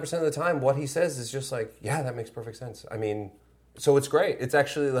 99% of the time, what he says is just like, yeah, that makes perfect sense. I mean, so it's great. It's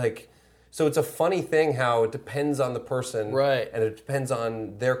actually like, so it's a funny thing how it depends on the person. Right. And it depends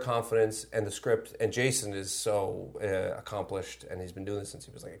on their confidence and the script. And Jason is so accomplished, and he's been doing this since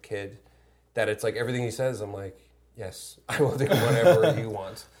he was like a kid, that it's like everything he says, I'm like, yes, I will do whatever you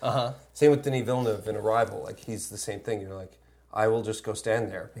want. Same with Denis Villeneuve in Arrival. Like, he's the same thing. You're like, I will just go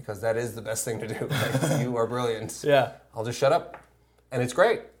stand there because that is the best thing to do. Like, you are brilliant. Yeah. I'll just shut up. And it's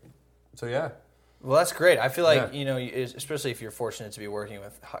great. So, yeah. Well, that's great. I feel like, you know, especially if you're fortunate to be working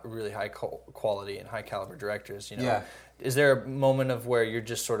with really high quality and high caliber directors, you know, is there a moment of where you're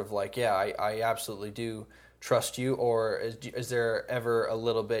just sort of like, yeah, I absolutely do trust you, or is there ever a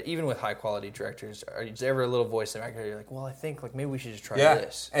little bit, even with high quality directors, is there ever a little voice in the back of you're like, well, I think like maybe we should just try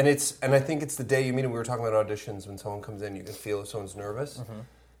this? And I think it's the day you meet him. We were talking about auditions. When someone comes in, you can feel if someone's nervous. Mm-hmm.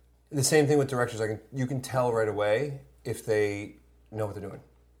 The same thing with directors. You can tell right away if they know what they're doing.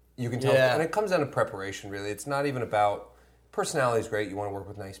 You can tell, and it comes down to preparation. Really, it's not even about personality. Is great. You want to work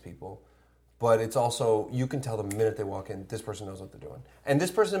with nice people. But it's also, you can tell the minute they walk in, this person knows what they're doing. And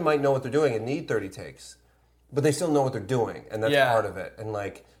this person might know what they're doing and need 30 takes. But they still know what they're doing, and that's part of it. And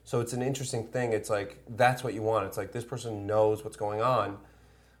like, so it's an interesting thing. It's like, that's what you want. It's like, this person knows what's going on.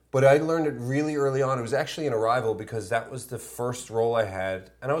 But I learned it really early on. It was actually in Arrival because that was the first role I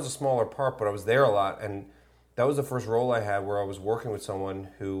had. And I was a smaller part, but I was there a lot. And that was the first role I had where I was working with someone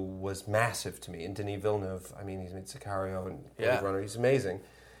who was massive to me. And Denis Villeneuve, I mean, he's made Sicario and Blade Runner. He's amazing.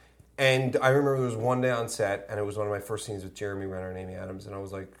 And I remember there was one day on set, and it was one of my first scenes with Jeremy Renner and Amy Adams. And I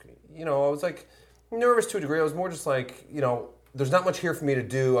was like, nervous to a degree. I was more just like, there's not much here for me to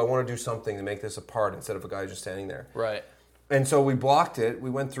do. I want to do something to make this a part instead of a guy just standing there. Right. And so we blocked it. We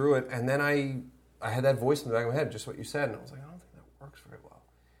went through it. And then I had that voice in the back of my head, just what you said. And I was like, I don't think that works very well.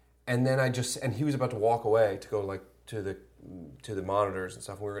 And then and he was about to walk away to go like to the monitors and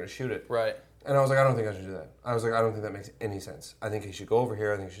stuff. And we were going to shoot it. Right. And I was like, I don't think I should do that. I was like, I don't think that makes any sense. I think he should go over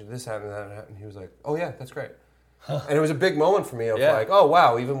here. I think he should this happen, that happen. And he was like, oh yeah, that's great. And it was a big moment for me of like, oh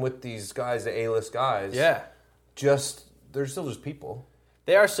wow, even with these guys, the A-list guys, they're still just people.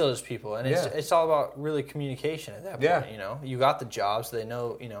 They are still just people, and it's all about really communication at that point. Yeah. You know, you got the job, so they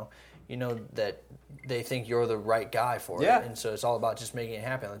know. You know that they think you're the right guy for it, and so it's all about just making it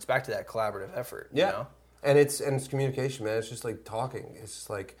happen. It's back to that collaborative effort. Yeah, You know? and it's communication, man. It's just like talking. It's just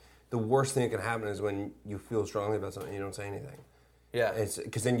like the worst thing that can happen is when you feel strongly about something and you don't say anything. Yeah, it's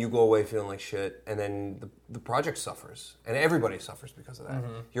because then you go away feeling like shit, and then the project suffers, and everybody suffers because of that.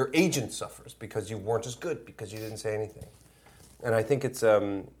 Mm-hmm. Your agent suffers because you weren't as good because you didn't say anything. And I think it's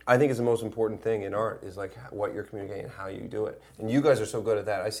the most important thing in art is like what you're communicating and how you do it. And you guys are so good at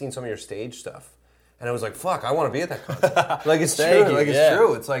that. I've seen some of your stage stuff, and I was like, "Fuck, I want to be at that concert." Like it's true. It's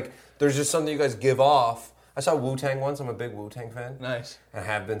true. It's like there's just something you guys give off. I saw Wu-Tang once. I'm a big Wu-Tang fan. Nice. And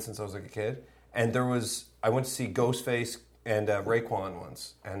have been since I was like a kid. And I went to see Ghostface and Raekwon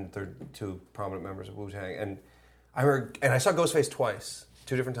once, and they're two prominent members of Wu-Tang. And I saw Ghostface twice,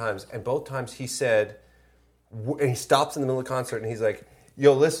 2 different times, and both times he said. And he stops in the middle of the concert and he's like,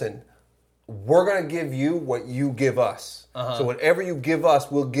 yo, listen, we're going to give you what you give us. Uh-huh. So whatever you give us,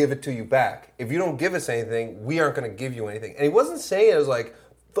 we'll give it to you back. If you don't give us anything, we aren't going to give you anything. And he wasn't saying it as like,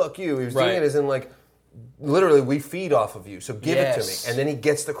 fuck you. He was doing it as in like, literally, we feed off of you, so give it to me. And then he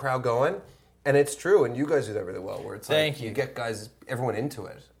gets the crowd going. And it's true, and you guys do that really well, where it's like, you get everyone into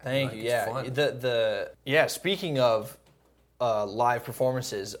it. Thank you, yeah. Speaking of live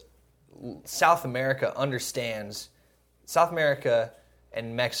performances, South America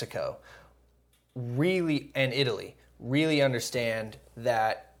and Mexico really, and Italy really understand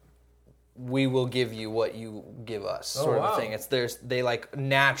that we will give you what you give us, sort of thing. They like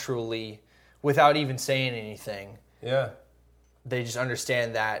naturally, without even saying anything, they just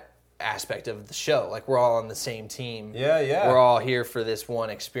understand that aspect of the show. Like we're all on the same team. We're all here for this one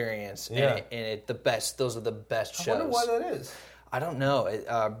experience, and those are the best shows. I wonder why that is. I don't know.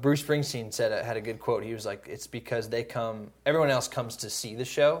 Bruce Springsteen had a good quote. He was like, "It's because everyone else comes to see the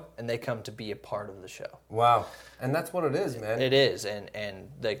show, and they come to be a part of the show." Wow, and that's what it is, man. It is, and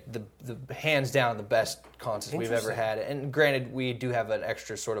the hands down the best concerts we've ever had. And granted, we do have an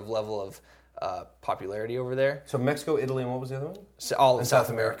extra sort of level of popularity over there. So Mexico, Italy, and what was the other one? So all of South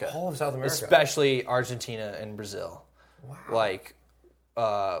America. All of South America, especially Argentina and Brazil. Wow. Like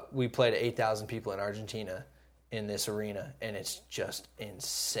we played 8,000 people in Argentina. In this arena, and it's just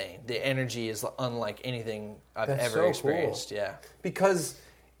insane. The energy is unlike anything I've ever experienced. Cool. Yeah, because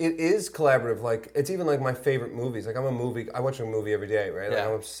it is collaborative. Like it's even like my favorite movies. Like I watch a movie every day, right? Like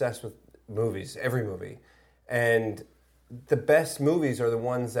I'm obsessed with movies, every movie, and the best movies are the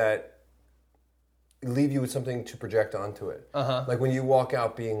ones that leave you with something to project onto it. Uh-huh. Like when you walk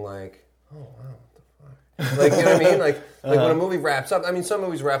out being like, oh wow. Like, you know what I mean? Like when a movie wraps up, I mean, some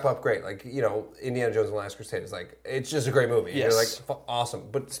movies wrap up great. Like, you know, Indiana Jones and the Last Crusade is like, it's just a great movie. Yes. You're like, awesome.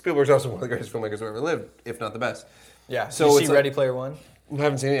 But Spielberg's also one of the greatest filmmakers who ever lived, if not the best. Yeah. So you see Ready Player One? I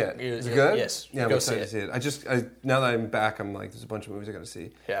haven't seen it yet. Is it good? Yes. Yeah, I'm excited to see it. Now that I'm back, I'm like, there's a bunch of movies I got to see.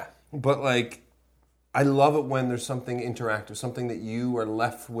 Yeah. But like, I love it when there's something interactive, something that you are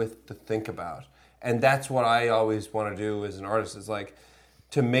left with to think about. And that's what I always want to do as an artist, is like,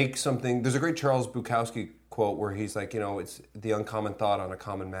 to make something. There's a great Charles Bukowski quote where he's like, you know, it's the uncommon thought on a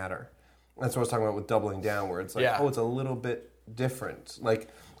common matter. That's what I was talking about with Doubling Down, where it's like, it's a little bit different. Like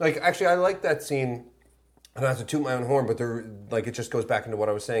actually, I like that scene. I don't have to toot my own horn, but it just goes back into what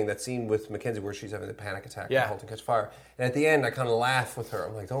I was saying. That scene with Mackenzie where she's having the panic attack and Halt and Catch Fire. And at the end, I kind of laugh with her.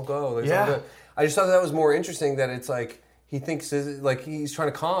 I'm like, don't go. I just thought that was more interesting, that it's like, he thinks like he's trying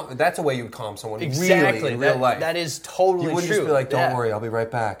to calm. That's a way you would calm someone. Exactly. Really, in real life. That is totally true. You wouldn't just be like, don't worry, I'll be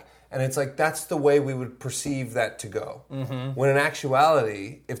right back. And it's like, that's the way we would perceive that to go. Mm-hmm. When in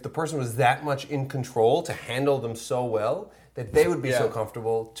actuality, if the person was that much in control to handle them so well, that they would be so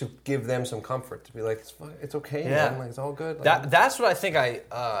comfortable to give them some comfort. To be like, it's okay, man. Like, it's all good. Like, that's what I think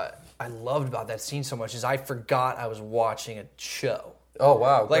I loved about that scene so much, is I forgot I was watching a show. Oh,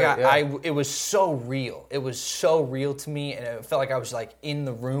 wow. Like, it was so real. It was so real to me, and it felt like I was like in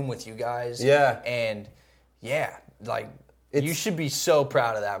the room with you guys. Yeah. And you should be so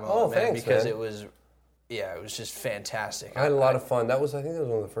proud of that moment, man, because it was just fantastic. I had a lot of fun. I think that was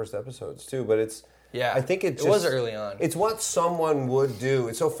one of the first episodes too. But I think it was early on. It's what someone would do.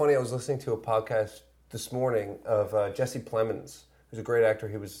 It's so funny. I was listening to a podcast this morning of Jesse Plemons, who's a great actor.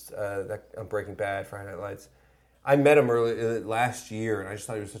 He was on Breaking Bad, Friday Night Lights. I met him last year, and I just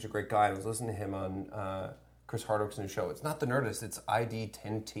thought he was such a great guy. I was listening to him on Chris Hardwick's new show. It's not The Nerdist. It's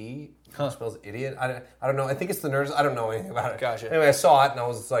ID10T. It spells idiot. I don't know. I think it's The Nerdist. I don't know anything about it. Gotcha. Anyway, I saw it, and I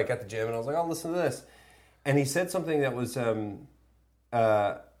was like at the gym, and I was like, I'll listen to this. And he said something that was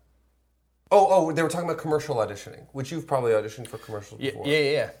Oh, they were talking about commercial auditioning, which you've probably auditioned for commercials before.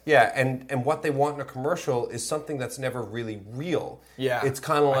 Yeah, and what they want in a commercial is something that's never really real. Yeah. It's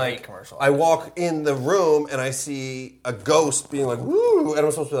kind of like, commercial I walk in the room and I see a ghost being like, woo, and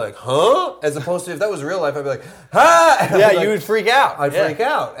I'm supposed to be like, huh? As opposed to if that was real life, I'd be like, ha! Yeah, like, you would freak out. I'd freak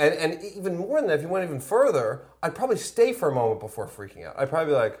out. And even more than that, if you went even further, I'd probably stay for a moment before freaking out. I'd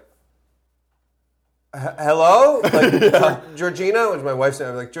probably be like, hello? Like, Georgina, which my wife said,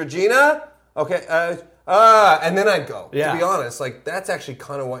 I'd be like, Georgina? Okay, and then I'd go. Yeah. To be honest, like that's actually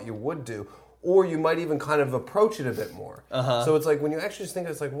kind of what you would do, or you might even kind of approach it a bit more. So it's like when you actually just think,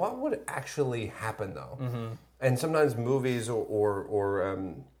 it's like what would actually happen though. And sometimes movies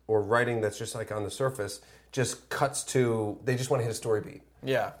or writing that's just like on the surface just cuts to they just want to hit a story beat.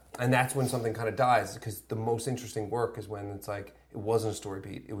 Yeah, and that's when something kind of dies because the most interesting work is when it's like it wasn't a story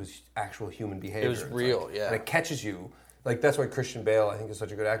beat; it was actual human behavior. It was real, like, and it catches you. Like, that's why Christian Bale, I think, is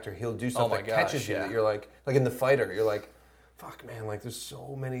such a good actor. He'll do something that catches you that you're like in The Fighter, you're like, fuck, man, like, there's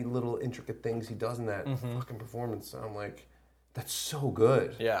so many little intricate things he does in that fucking performance. And I'm like, that's so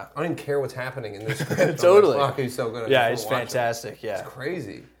good. Yeah. I don't even care what's happening in this script. Totally. Like, fuck, he's so good. Yeah, it's fantastic. It's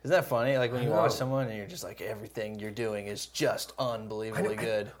crazy. Isn't that funny? Like, when you watch someone and you're just like, everything you're doing is just unbelievably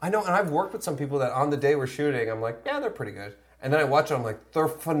good. I know, and I've worked with some people that on the day we're shooting, I'm like, yeah, they're pretty good. And then I watch it, I'm like, they're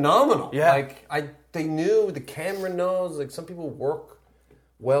phenomenal. Yeah. Like, they knew, the camera knows. Like, some people work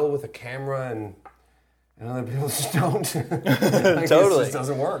well with a camera, and other people just don't. Like, Totally. It just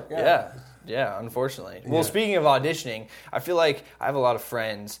doesn't work. Yeah, unfortunately. Well, speaking of auditioning, I feel like I have a lot of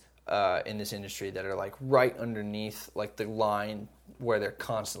friends in this industry that are, like, right underneath, like, the line where they're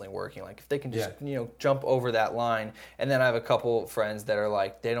constantly working. Like, if they can just, jump over that line. And then I have a couple friends that are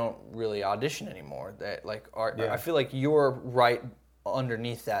like, they don't really audition anymore. That like I feel like you're right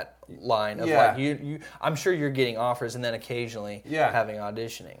underneath that line of like you I'm sure you're getting offers and then occasionally having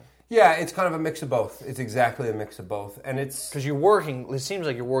auditioning. Yeah, it's kind of a mix of both. It's exactly a mix of both. And it's because you're working, it seems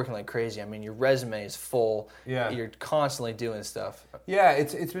like you're working like crazy. I mean, your resume is full. Yeah. You're constantly doing stuff. Yeah,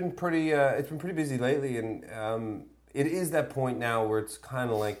 it's been pretty busy lately, and it is that point now where it's kind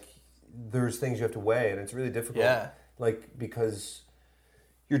of like there's things you have to weigh, and it's really difficult. Yeah. Like, because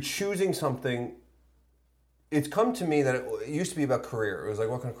you're choosing something. It's come to me that it used to be about career. It was like,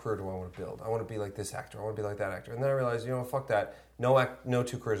 what kind of career do I want to build? I want to be like this actor. I want to be like that actor. And then I realized, fuck that. No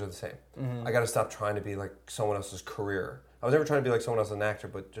two careers are the same. Mm-hmm. I got to stop trying to be like someone else's career. I was never trying to be like someone else as an actor,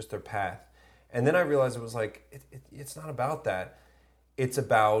 but just their path. And then I realized it was like, it's not about that. It's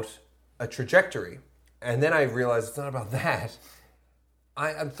about a trajectory. And then I realized it's not about that.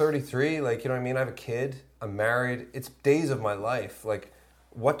 I'm 33, like, you know what I mean? I have a kid. I'm married. It's days of my life. Like,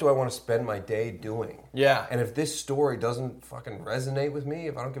 what do I want to spend my day doing? Yeah. And if this story doesn't fucking resonate with me,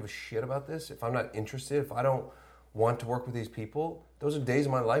 if I don't give a shit about this, if I'm not interested, if I don't want to work with these people, those are days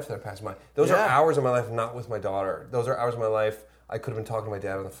of my life that I pass by. Those are hours of my life not with my daughter. Those are hours of my life I could have been talking to my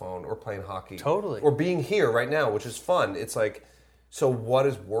dad on the phone or playing hockey. Totally. Or being here right now, which is fun. It's like, so what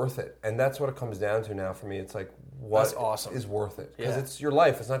is worth it? And that's what it comes down to now for me. It's like, what is worth it? Because it's your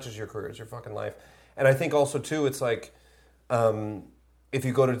life. It's not just your career. It's your fucking life. And I think also, too, it's like, if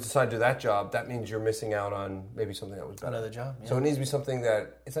you go to decide to do that job, that means you're missing out on maybe something that was better. Another job. Yeah. So it needs to be something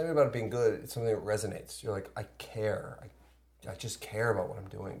that, it's not even about it being good, it's something that resonates. You're like, I care. I just care about what I'm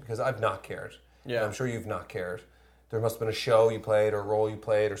doing. Because I've not cared. Yeah. And I'm sure you've not cared. There must have been a show you played or a role you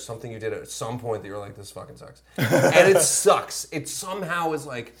played or something you did at some point that you were like, this fucking sucks. And it sucks. It somehow is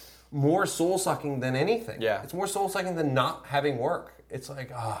like more soul-sucking than anything. Yeah. It's more soul-sucking than not having work. It's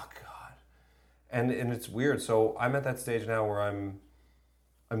like, oh, God. And it's weird. So I'm at that stage now where I'm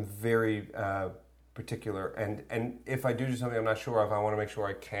very particular. And if I do something I'm not sure of, I want to make sure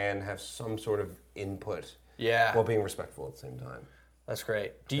I can have some sort of input. Yeah. While being respectful at the same time. That's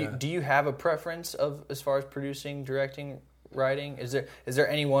great. Do you have a preference of as far as producing, directing, writing? Is there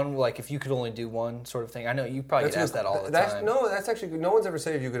anyone, like, if you could only do one sort of thing? I know you probably get asked that all the time. No, that's actually good. No one's ever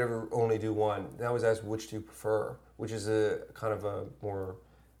said if you could ever only do one. That was asked, which do you prefer? Which is a kind of a more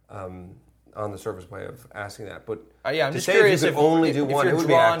on the surface way of asking that. But I'm just curious if only do one, it would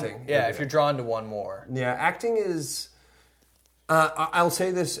be acting. Yeah, if you're drawn to one more. Yeah, acting is. I'll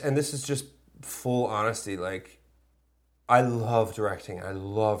say this, and this is just full honesty. Like, I love directing, I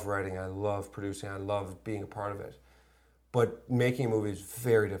love writing, I love producing, I love being a part of it. But making a movie is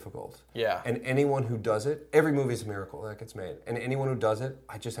very difficult. Yeah. And anyone who does it, every movie is a miracle that gets made. And anyone who does it,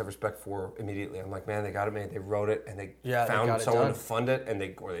 I just have respect for immediately. I'm like, man, they got it made, they wrote it, and they found someone to fund it, and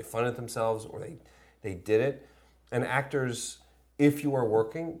they funded it themselves, or they did it. And actors, if you are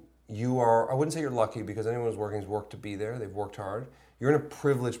working, I wouldn't say you're lucky, because anyone who's working has worked to be there, they've worked hard. You're in a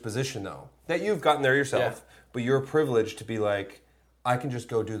privileged position, though, that you've gotten there yourself. Yeah. But you're privileged to be like, I can just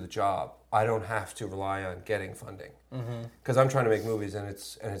go do the job. I don't have to rely on getting funding because I'm trying to make movies and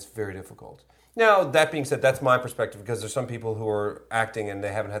it's very difficult. Now, that being said, that's my perspective because there's some people who are acting and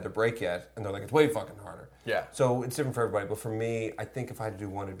they haven't had their break yet, and they're like, it's way fucking harder. Yeah. So it's different for everybody. But for me, I think if I had to do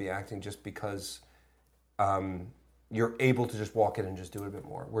one, it'd be acting just because you're able to just walk in and just do it a bit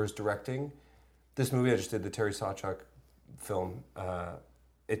more. Whereas directing, this movie I just did, the Terry Sawchuk film,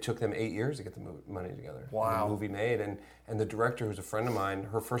 it took them 8 years to get the money together. Wow. The movie made. And the director, who's a friend of mine,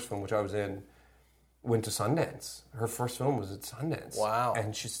 her first film, which I was in, went to Sundance. Her first film was at Sundance. Wow.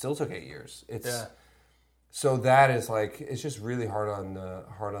 And she still took 8 years. So that is like, it's just really hard on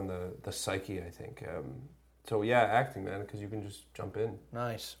the psyche, I think. So yeah, acting, man, because you can just jump in.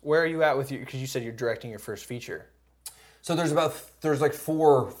 Nice. Where are you at with you? Because you said you're directing your first feature. So there's like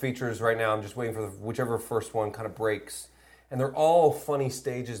 4 features right now. I'm just waiting for whichever first one kind of breaks. And they're all funny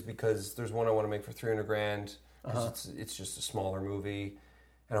stages because there's one I want to make for $300,000 because it's just a smaller movie.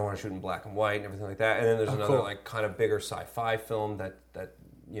 And I want to shoot in black and white and everything like that. And then there's another like kind of bigger sci-fi film that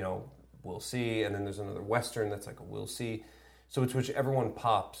you know we'll see. And then there's another Western that's like a we'll see. So it's whichever one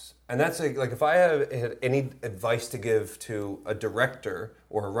pops. And that's like if I had any advice to give to a director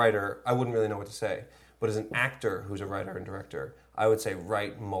or a writer, I wouldn't really know what to say. But as an actor who's a writer and director, I would say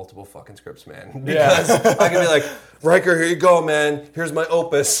write multiple fucking scripts, man. Because I can be like, Riker, here you go, man. Here's my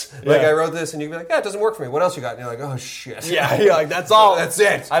opus. Like, I wrote this, and you can be like, yeah, it doesn't work for me. What else you got? And you're like, oh, shit. Yeah, you're like, that's all. That's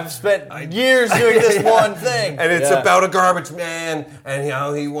it. I've spent years doing this one thing. And it's about a garbage man,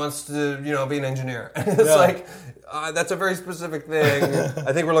 and he wants to, be an engineer. And it's like, that's a very specific thing.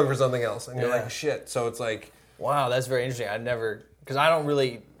 I think we're looking for something else. And you're like, shit. So it's like... Wow, that's very interesting. Because I don't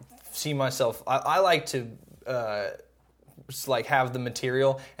really see myself... I like to... just like have the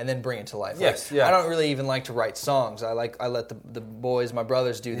material and then bring it to life. I don't really even like to write songs. I let the boys, my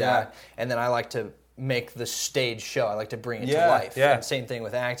brothers, do that, and then I like to make the stage show. I like to bring it to life. Yeah. And same thing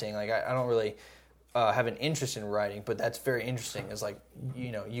with acting. Like I don't really have an interest in writing, but that's very interesting. It's like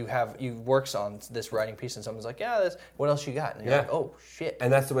you works on this writing piece, and someone's like, what else you got? And you're like, oh shit.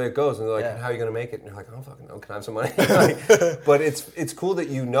 And that's the way it goes. And they're like, how are you going to make it? And you're like, I don't fucking know. Can I have some money? But it's cool that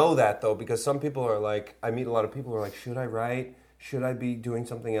you know that though, because some people are like, I meet a lot of people who are like, should I write? Should I be doing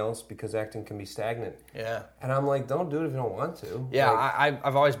something else? Because acting can be stagnant. Yeah. And I'm like, don't do it if you don't want to. Yeah, like,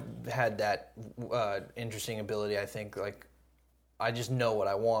 I've always had that interesting ability. I think like I just know what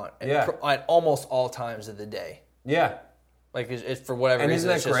I want at almost all times of the day. Yeah. Like it's for whatever and reason.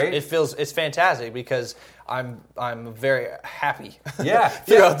 Isn't that great? It's fantastic because I'm very happy. Yeah.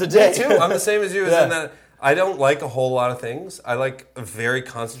 throughout the day. Me too. I'm the same as you. As in that I don't like a whole lot of things. I like a very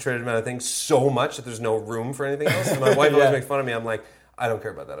concentrated amount of things so much that there's no room for anything else. And my wife always makes fun of me. I'm like, I don't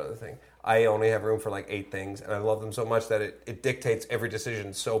care about that other thing. I only have room for like 8 things, and I love them so much that it dictates every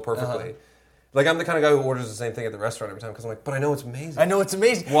decision so perfectly. Like, I'm the kind of guy who orders the same thing at the restaurant every time because I'm like, but I know it's amazing. I know it's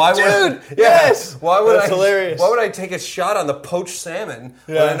amazing. Why Dude, yes! Why would That's hilarious. Why would I take a shot on the poached salmon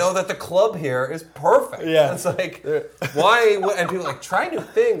when I know that the club here is perfect? Yeah. It's like, why? And people are like, try new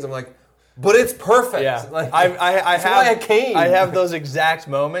things. I'm like, but it's perfect. Yeah. Like, that's why I came. I have those exact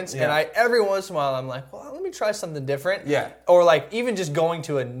moments, and every once in a while I'm like, well, let me try something different. Yeah. Or like even just going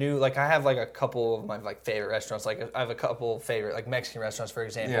to a new, like I have like a couple of my like favorite restaurants. Like I have a couple favorite like Mexican restaurants, for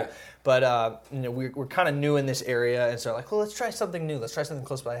example. Yeah. But we're kind of new in this area, and so like, well, let's try something new. Let's try something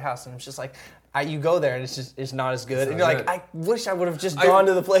close by the house. And it's just like, you go there and it's not as good. And you're like, I wish I would have just gone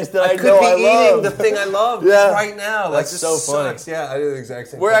to the place that I know I love. I could be eating the thing I love right now. Like, that's so funny. Sucks. Yeah, I do the exact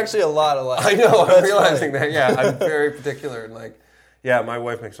same thing. We're actually a lot alike. I know, I'm realizing that. Yeah, I'm very particular. And like, my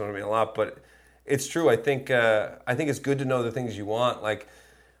wife makes fun of me a lot, but it's true. I think it's good to know the things you want. Like,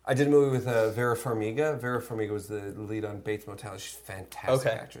 I did a movie with Vera Farmiga. Vera Farmiga was the lead on Bates Motel. She's a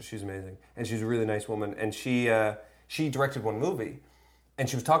fantastic actress. She's amazing. And she's a really nice woman. And she directed one movie. And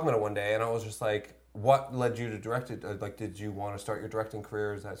she was talking about it one day, and I was just like, what led you to direct it? Like, did you want to start your directing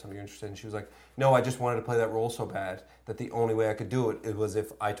career? Is that something you're interested in? She was like, no, I just wanted to play that role so bad that the only way I could do it was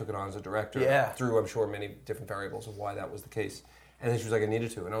if I took it on as a director through, I'm sure, many different variables of why that was the case. And then she was like, I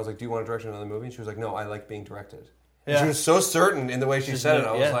needed to. And I was like, do you want to direct another movie? And she was like, no, I like being directed. And she was so certain in the way she said it.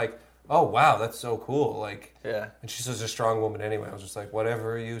 I was like, oh, wow, that's so cool. Like, and she's such a strong woman anyway. I was just like,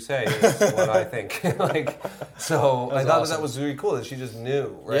 whatever you say is what I think. Like, so I thought that was really cool that she just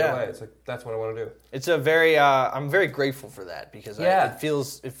knew right away. It's like, that's what I want to do. It's a very, I'm very grateful for that because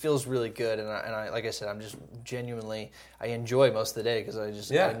it feels really good. And I like I said, I'm just genuinely, I enjoy most of the day because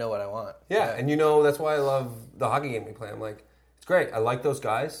I know what I want. Yeah, and that's why I love the hockey game we play. I'm like, it's great. I like those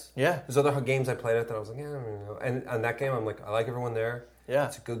guys. Yeah. There's other games I played at that I was like, I don't know. And on that game, I'm like, I like everyone there. Yeah.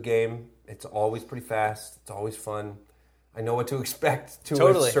 It's a good game. It's always pretty fast. It's always fun. I know what to expect to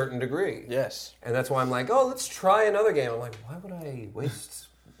Totally. a certain degree. Yes. And that's why I'm like, oh, let's try another game. I'm like, why would I waste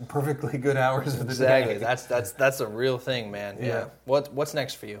perfectly good hours of the day? Exactly. That's a real thing, man. Yeah. What's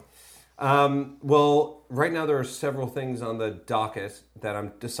next for you? Well, right now there are several things on the docket that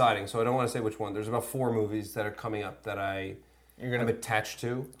I'm deciding, so I don't want to say which one. There's about 4 movies that are coming up that I'm attached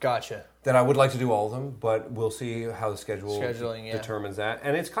to. Gotcha. That I would like to do all of them, but we'll see how the scheduling determines that.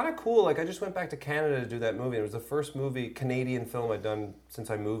 And it's kind of cool. Like, I just went back to Canada to do that movie. It was the first Canadian film I'd done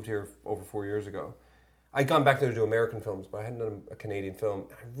since I moved here over 4 years ago. I'd gone back there to do American films, but I hadn't done a Canadian film.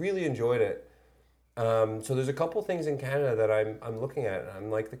 I really enjoyed it. So there's a couple things in Canada that I'm looking at.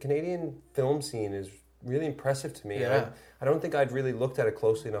 I'm like, the Canadian film scene is really impressive to me. Yeah. I don't think I'd really looked at it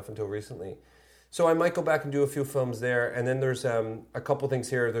closely enough until recently. So I might go back and do a few films there. And then there's a couple things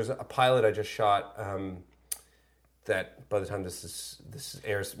here. There's a pilot I just shot that by the time this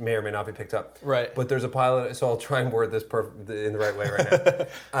airs may or may not be picked up. Right. But there's a pilot, so I'll try and word this in the right way right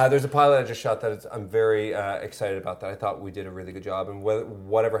now. There's a pilot I just shot that I'm very excited about, that I thought we did a really good job. And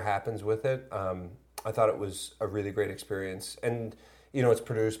whatever happens with it, I thought it was a really great experience. And, you know, it's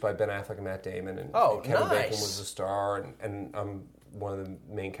produced by Ben Affleck and Matt Damon. And Kevin Bacon was the star, and I'm one of the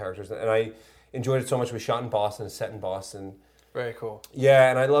main characters. And I enjoyed it so much. We shot in Boston, it's set in Boston. Very cool. Yeah,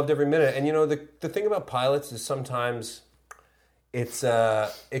 and I loved every minute. And, you know, the thing about pilots is sometimes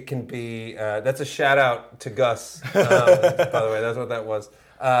it can be, that's a shout out to Gus, by the way, that's what that was.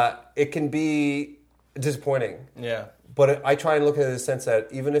 It can be disappointing. Yeah. But I try and look at it in the sense that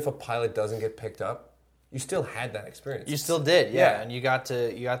even if a pilot doesn't get picked up, you still had that experience. You still did, yeah. And you got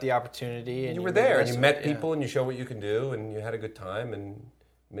the opportunity. And you were there, and you met people, and you showed what you can do, and you had a good time, and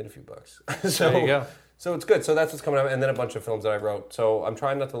made a few bucks. There you go. So it's good. So that's what's coming up, and then a bunch of films that I wrote. So I'm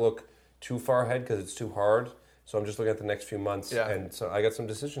trying not to look too far ahead because it's too hard. So I'm just looking at the next few months, and so I got some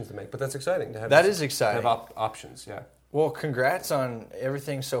decisions to make. But that's exciting to have. That is exciting. To have options, yeah. Well, congrats on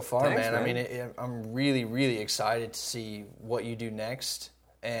everything so far, Thanks, man. I mean, I'm really, really excited to see what you do next,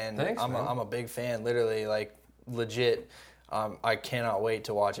 and Thanks, I'm a big fan. Literally, like legit. I cannot wait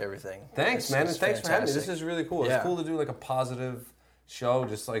to watch everything. Thanks, man, and thanks for having me. This is really cool. Yeah. It's cool to do like a positive show,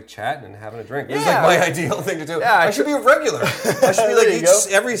 just like chatting and having a drink. It's like my ideal thing to do. Yeah, I should be a regular. I should be like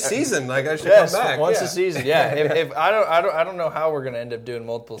every season. Like I should come back once a season. Yeah. if I don't know how we're gonna end up doing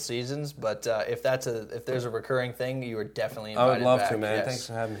multiple seasons, but if there's a recurring thing, you are definitely invited. I would love back. to, man. Yes. Thanks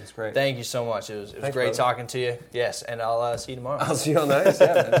for having me. It's great. Thank you so much. It was great brother. talking to you. Yes, and I'll see you tomorrow. I'll see you on the ice.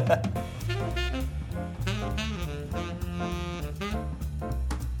 Yeah, man.